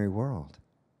ordinary world.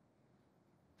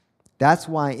 That's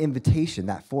why invitation,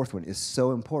 that fourth one, is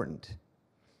so important.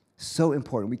 So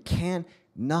important. We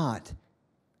cannot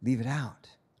leave it out.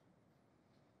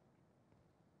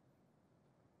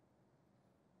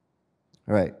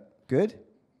 All right, good?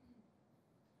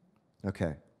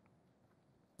 Okay.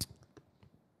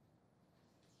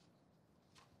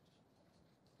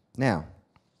 Now,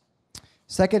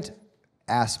 second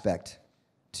aspect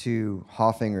to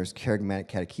Hoffinger's Kerygmatic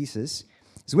Catechesis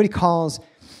is what he calls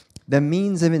the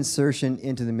means of insertion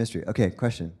into the mystery. Okay,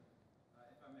 question. If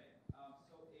I may. So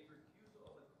a refusal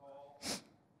of the call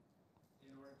in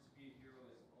order to be a hero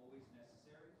is always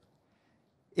necessary?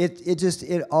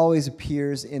 It always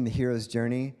appears in the hero's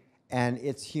journey, and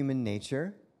it's human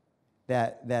nature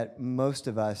that most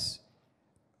of us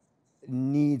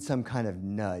need some kind of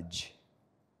nudge.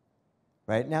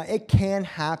 Right? Now, it can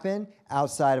happen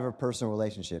outside of a personal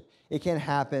relationship. It can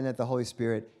happen that the Holy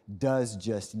Spirit does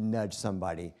just nudge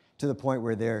somebody to the point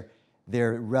where they're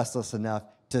restless enough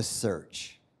to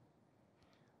search.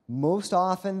 Most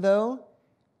often, though,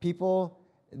 people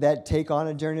that take on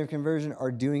a journey of conversion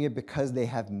are doing it because they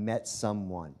have met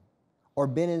someone or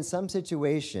been in some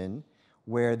situation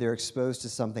where they're exposed to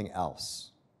something else.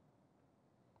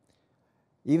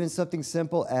 Even something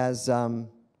simple as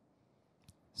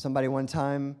somebody one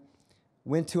time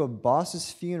went to a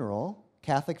boss's funeral,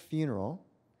 Catholic funeral,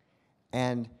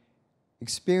 and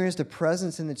experienced a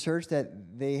presence in the church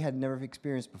that they had never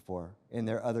experienced before in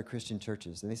their other Christian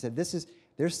churches. And they said, there's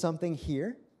something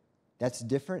here that's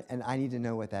different, and I need to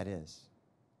know what that is.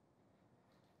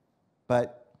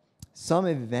 But some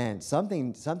event,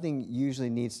 something usually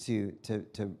needs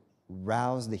to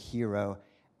rouse the hero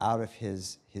out of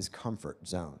his comfort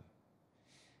zone.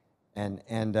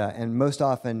 And most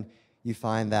often you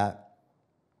find that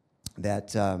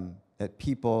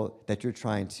people that you're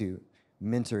trying to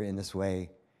mentor in this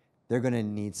way, they're going to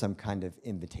need some kind of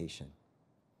invitation.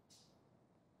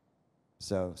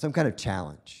 So some kind of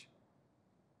challenge.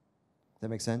 Does that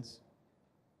make sense?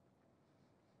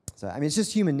 So I mean, it's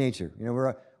just human nature. You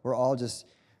know, we're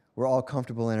all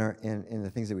comfortable in the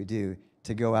things that we do.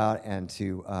 To go out and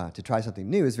to try something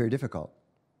new is very difficult,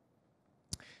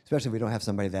 especially if we don't have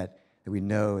somebody that we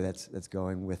know that's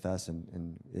going with us,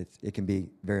 and it can be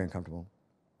very uncomfortable.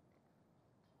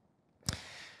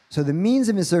 So the means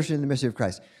of insertion in the mystery of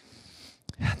Christ.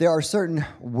 There are certain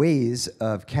ways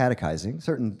of catechizing,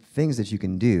 certain things that you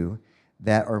can do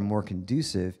that are more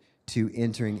conducive to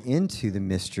entering into the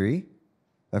mystery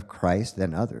of Christ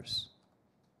than others.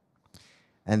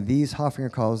 And these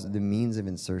Hoffinger calls the means of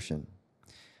insertion.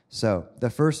 So the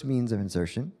first means of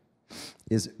insertion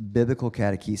is biblical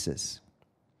catechesis.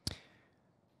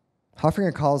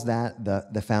 Hoffinger calls that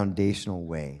the foundational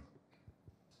way.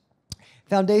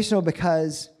 Foundational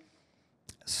because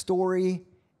story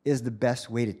is the best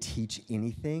way to teach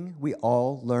anything. We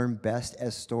all learn best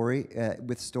as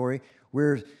with story.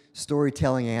 We're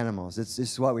storytelling animals. It's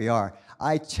just what we are.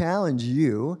 I challenge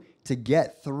you to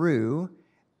get through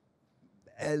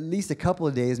at least a couple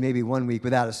of days, maybe 1 week,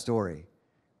 without a story.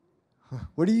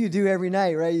 What do you do every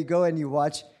night, right? You go and you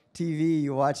watch TV,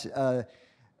 you watch a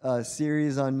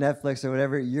series on Netflix or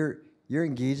whatever. You're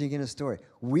engaging in a story.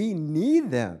 We need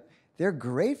them. They're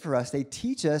great for us. They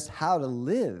teach us how to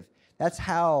live. That's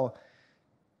how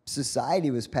society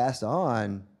was passed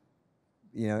on,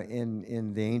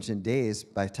 in the ancient days,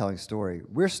 by telling story.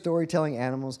 We're storytelling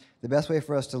animals. The best way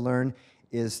for us to learn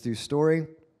is through story.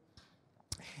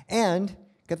 And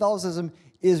Catholicism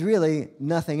is really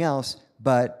nothing else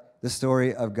but the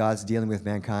story of God's dealing with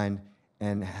mankind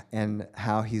and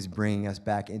how he's bringing us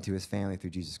back into his family through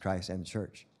Jesus Christ and the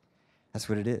church. That's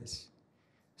what it is.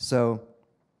 So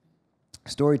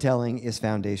storytelling is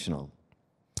foundational.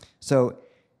 So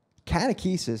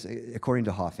catechesis, according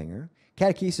to Hoffinger,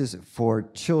 catechesis for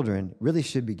children really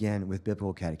should begin with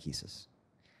biblical catechesis.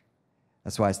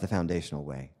 That's why it's the foundational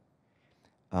way.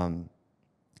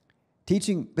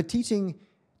 Teaching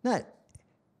not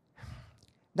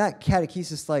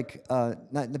catechesis like,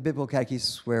 not the biblical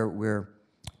catechesis where we're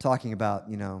talking about,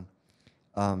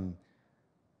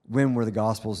 when were the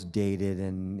Gospels dated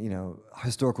and,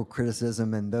 historical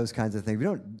criticism and those kinds of things. We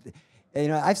don't,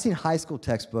 I've seen high school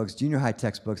textbooks, junior high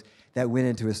textbooks that went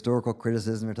into historical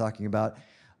criticism. They're talking about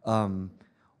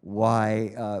why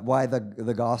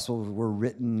the Gospels were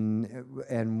written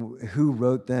and who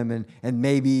wrote them, and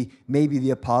maybe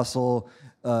the apostle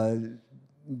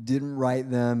didn't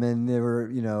write them, and they were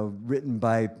written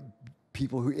by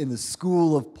people who in the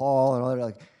school of Paul and all that.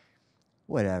 Like,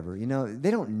 whatever, they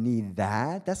don't need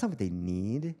that. That's not what they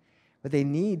need. What they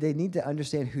need to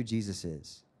understand who Jesus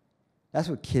is. That's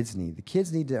what kids need. The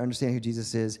kids need to understand who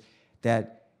Jesus is,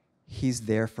 that he's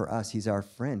there for us. He's our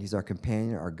friend. He's our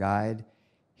companion, our guide.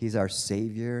 He's our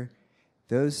Savior.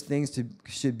 Those things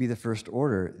should be the first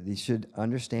order. They should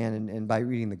understand, and by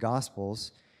reading the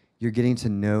Gospels, you're getting to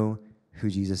know who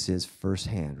Jesus is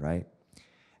firsthand, right?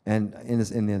 And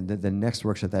in the next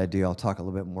workshop that I do, I'll talk a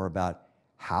little bit more about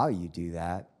how you do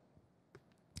that.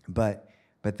 But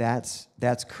that's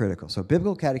critical. So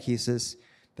biblical catechesis,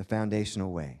 the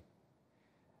foundational way.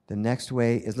 The next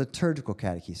way is liturgical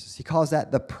catechesis. He calls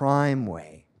that the prime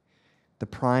way. The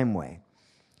prime way.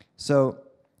 So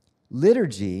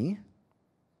liturgy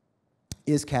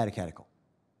is catechetical.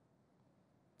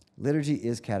 Liturgy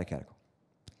is catechetical.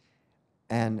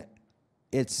 And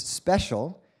it's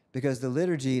special because the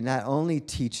liturgy not only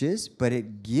teaches, but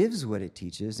it gives what it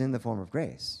teaches in the form of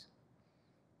grace.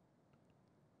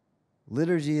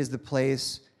 Liturgy is the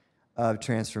place of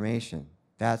transformation.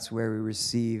 That's where we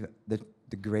receive the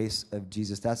grace of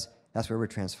Jesus. That's where we're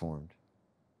transformed.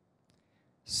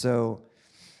 So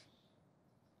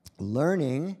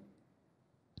learning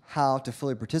how to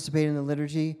fully participate in the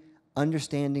liturgy,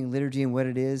 understanding liturgy and what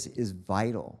it is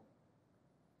vital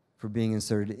for being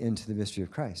inserted into the mystery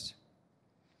of Christ.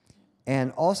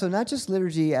 And also, not just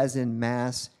liturgy as in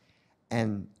Mass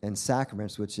and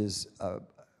sacraments, which is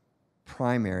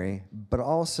primary, but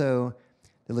also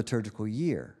the liturgical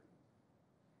year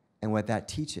and what that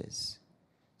teaches.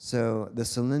 So the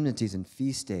solemnities and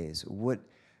feast days,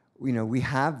 we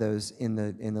have those in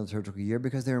the liturgical year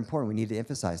because they're important. We need to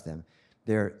emphasize them.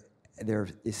 They're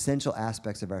essential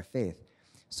aspects of our faith.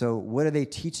 So what are they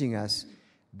teaching us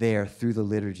there through the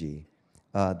liturgy?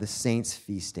 The saints'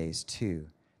 feast days too.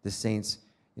 The saints,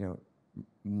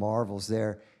 marvels.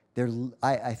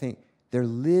 I think they're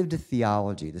lived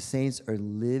theology. The saints are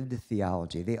lived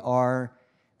theology. They are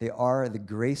the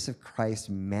grace of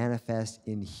Christ manifest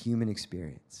in human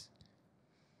experience.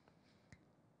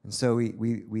 And so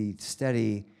we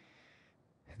study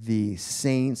the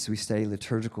saints, we study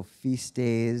liturgical feast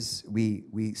days,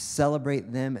 we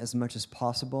celebrate them as much as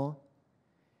possible.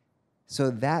 So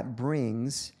that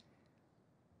brings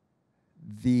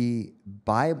the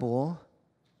Bible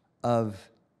of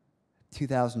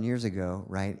 2,000 years ago,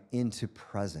 right, into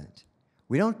present.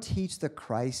 We don't teach the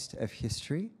Christ of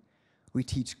history. We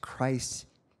teach Christ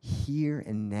here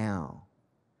and now.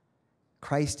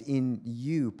 Christ in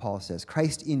you, Paul says.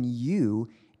 Christ in you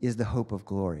is the hope of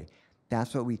glory.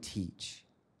 That's what we teach.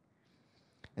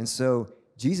 And so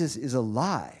Jesus is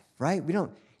alive, right? We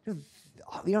don't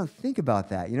think about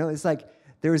that. It's like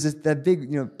there was that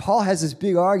big, Paul has this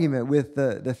big argument with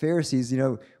the Pharisees,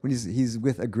 when he's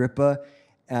with Agrippa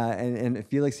and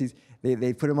Felix.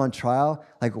 They put him on trial.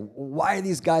 Like, why are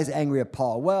these guys angry at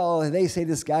Paul? Well, they say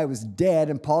this guy was dead,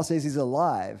 and Paul says he's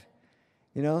alive.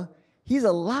 He's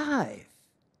alive.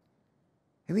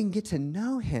 and we can get to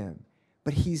know him.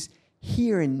 But he's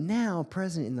here and now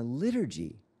present in the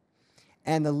liturgy.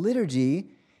 And the liturgy,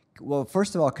 well,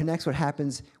 first of all, connects what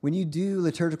happens when you do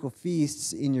liturgical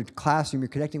feasts in your classroom. You're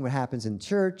connecting what happens in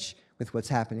church with what's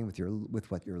happening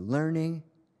with what you're learning.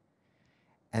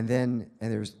 And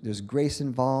there's grace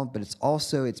involved, but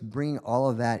it's bringing all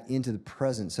of that into the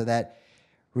present, so that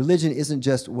religion isn't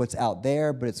just what's out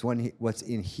there, but it's what's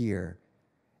in here.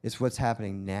 It's what's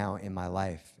happening now in my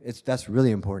life. That's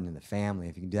really important in the family.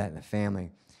 If you can do that in the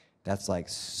family, that's like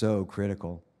so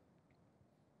critical.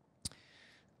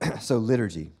 So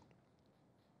liturgy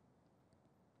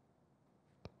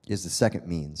is the second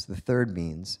means. The third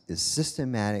means is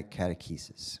systematic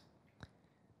catechesis.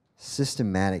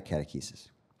 Systematic catechesis.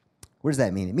 What does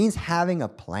that mean? It means having a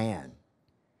plan.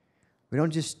 We don't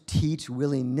just teach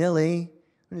willy-nilly.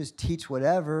 We don't just teach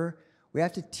whatever. We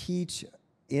have to teach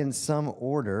in some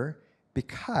order,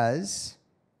 because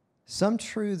some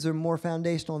truths are more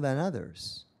foundational than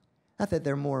others. Not that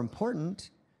they're more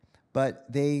important,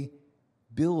 but they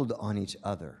build on each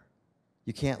other.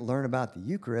 You can't learn about the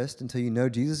Eucharist until you know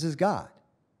Jesus is God.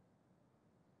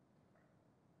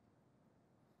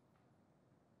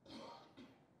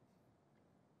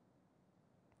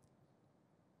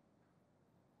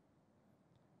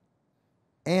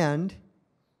 And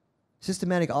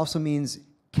systematic also means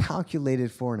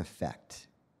calculated for an effect.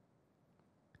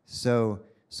 So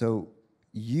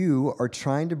you are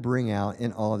trying to bring out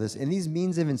in all of this, in these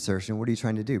means of insertion, what are you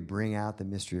trying to do? Bring out the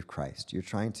mystery of Christ. You're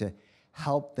trying to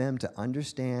help them to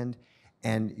understand,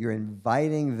 and you're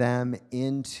inviting them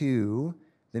into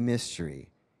the mystery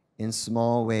in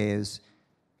small ways,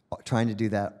 trying to do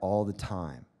that all the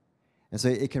time. And so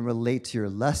it can relate to your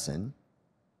lesson,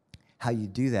 how you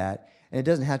do that. And it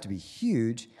doesn't have to be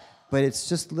huge, but it's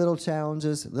just little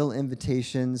challenges, little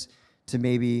invitations to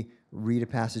maybe read a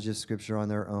passage of Scripture on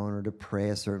their own, or to pray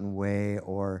a certain way,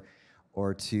 or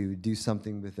to do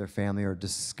something with their family, or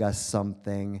discuss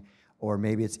something, or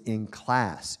maybe it's in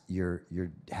class. You're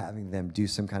having them do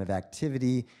some kind of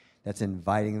activity that's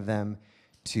inviting them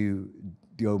to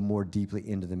go more deeply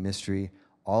into the mystery.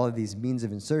 All of these means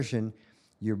of insertion,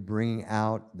 you're bringing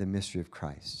out the mystery of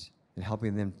Christ and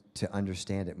helping them to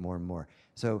understand it more and more.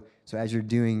 So as you're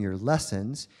doing your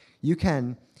lessons, you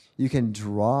can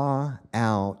draw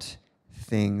out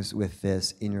things with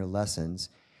this in your lessons.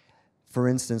 For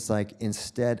instance, like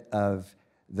instead of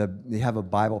you have a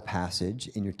Bible passage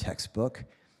in your textbook,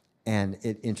 and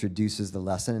it introduces the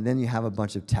lesson, and then you have a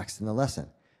bunch of text in the lesson.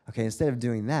 Okay, instead of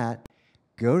doing that,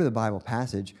 go to the Bible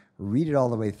passage, read it all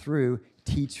the way through,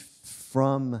 teach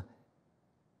from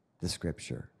the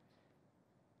Scripture.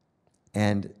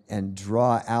 And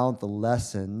draw out the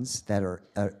lessons that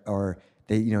are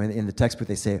they, in the textbook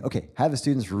they say, okay, have the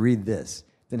students read this,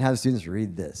 then have the students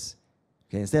read this.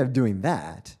 Okay, instead of doing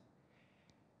that,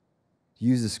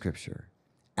 use the Scripture,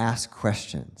 ask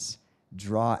questions,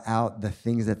 draw out the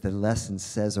things that the lesson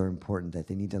says are important, that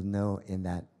they need to know in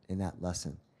that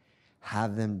lesson.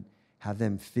 Have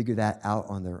them figure that out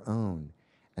on their own,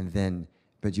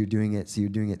 but you're doing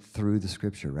it through the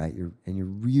Scripture, right? You're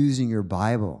using your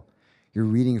Bible. You're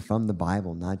reading from the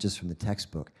Bible, not just from the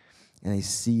textbook. And they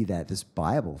see that this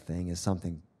Bible thing is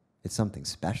something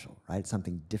special, right? It's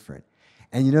something different.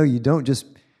 And you don't just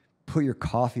put your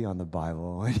coffee on the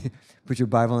Bible. Put your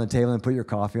Bible on the table and put your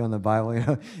coffee on the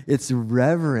Bible. It's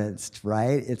reverenced,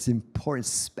 right? It's important,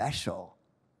 special.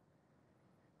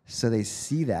 So they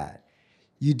see that.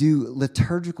 You do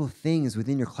liturgical things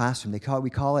within your classroom. We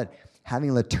call it having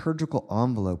a liturgical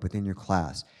envelope within your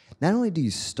class. Not only do you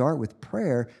start with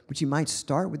prayer, but you might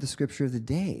start with the Scripture of the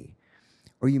day.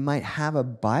 Or you might have a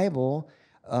Bible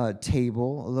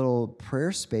table, a little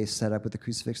prayer space set up with the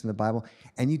crucifix and the Bible,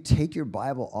 and you take your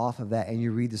Bible off of that and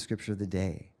you read the Scripture of the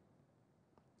day.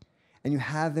 And you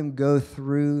have them go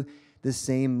through the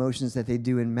same motions that they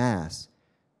do in Mass.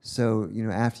 So,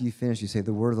 after you finish, you say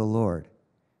the word of the Lord.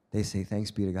 They say,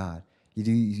 thanks be to God.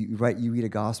 You read a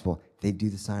gospel. They do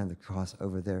the sign of the cross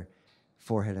over their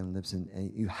forehead and lips,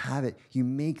 and you have it. You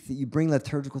bring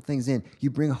liturgical things in. You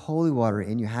bring holy water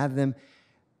in. You have them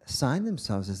sign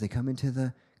themselves as they come into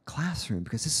the classroom,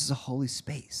 because this is a holy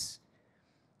space,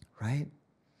 right?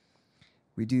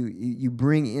 You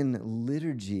bring in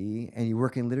liturgy, and you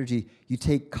work in liturgy. You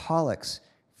take collects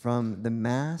from the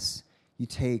Mass. You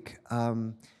take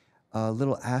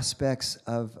little aspects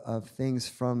of things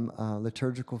from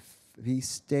liturgical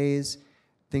feast days,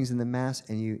 things in the Mass,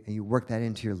 and you work that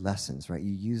into your lessons, right?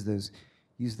 You use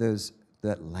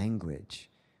that language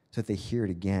so that they hear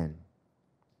it again.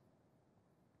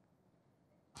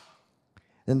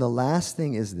 Then the last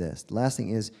thing is this. The last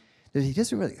thing is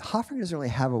Hoffer doesn't really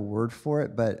have a word for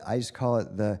it, but I just call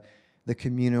it the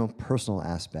communal, personal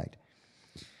aspect.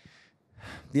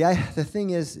 The thing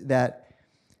is that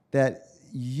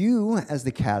you, as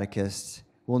the catechist,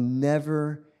 will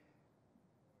never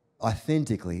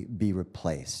authentically be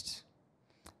replaced.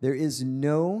 There is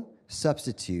no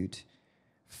substitute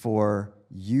for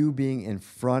you being in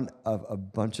front of a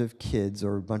bunch of kids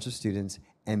or a bunch of students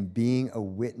and being a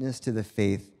witness to the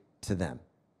faith to them.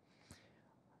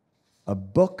 A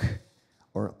book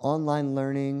or online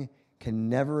learning can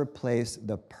never replace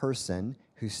the person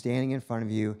who's standing in front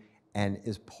of you and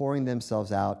is pouring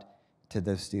themselves out to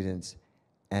those students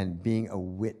and being a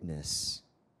witness.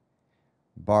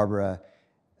 Barbara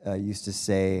used to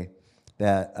say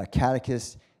that a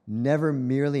catechist never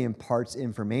merely imparts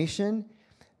information.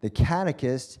 The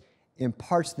catechist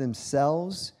imparts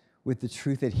themselves with the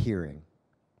truth at hearing.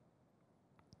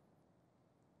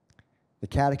 The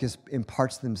catechist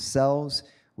imparts themselves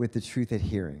with the truth at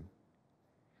hearing.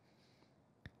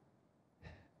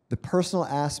 The personal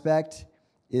aspect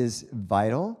is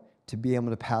vital to be able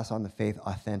to pass on the faith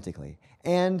authentically.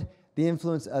 And the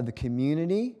influence of the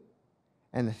community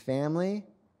and the family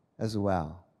as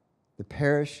well. The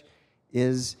parish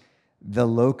is the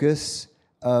locus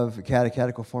of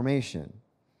catechetical formation.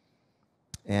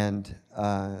 And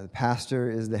the pastor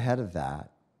is the head of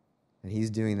that. And he's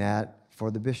doing that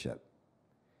for the bishop.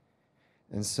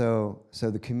 And so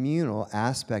the communal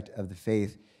aspect of the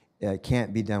faith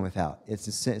can't be done without. It's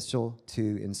essential to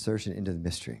insertion into the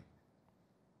mystery.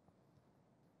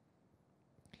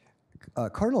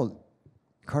 Cardinal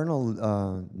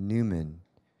Newman,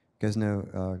 you guys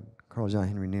know Cardinal John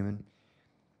Henry Newman?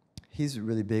 He's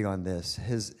really big on this.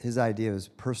 His idea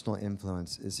of personal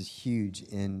influence is huge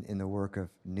in the work of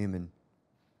Newman.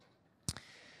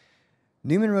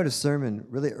 Newman wrote a sermon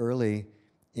really early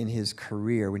in his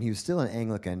career when he was still an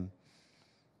Anglican.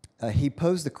 He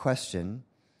posed the question,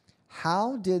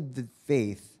 how did the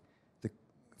faith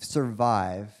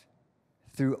survive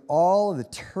through all the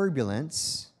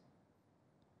turbulence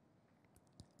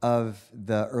of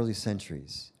the early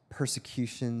centuries?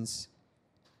 Persecutions,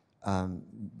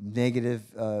 negative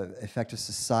effect of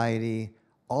society,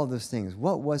 all of those things.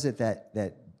 What was it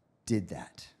that did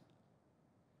that?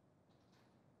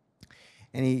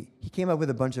 And he came up with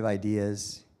a bunch of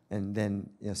ideas and then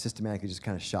systematically just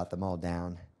kind of shot them all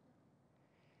down.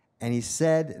 And he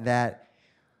said that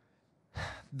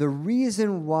the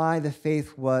reason why the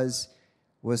faith was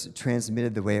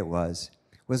transmitted the way it was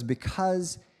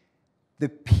because the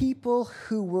people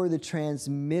who were the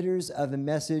transmitters of the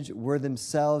message were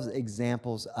themselves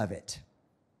examples of it.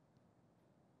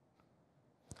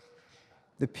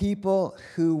 The people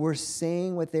who were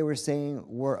saying what they were saying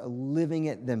were living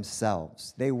it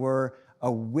themselves. They were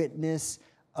a witness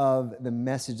of the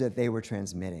message that they were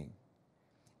transmitting.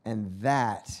 And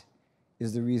that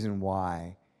is the reason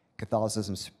why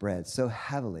Catholicism spread so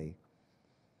heavily,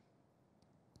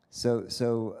 so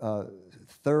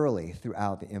thoroughly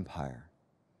throughout the empire.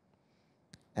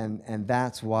 And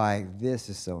that's why this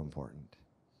is so important.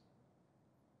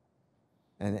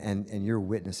 And your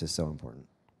witness is so important.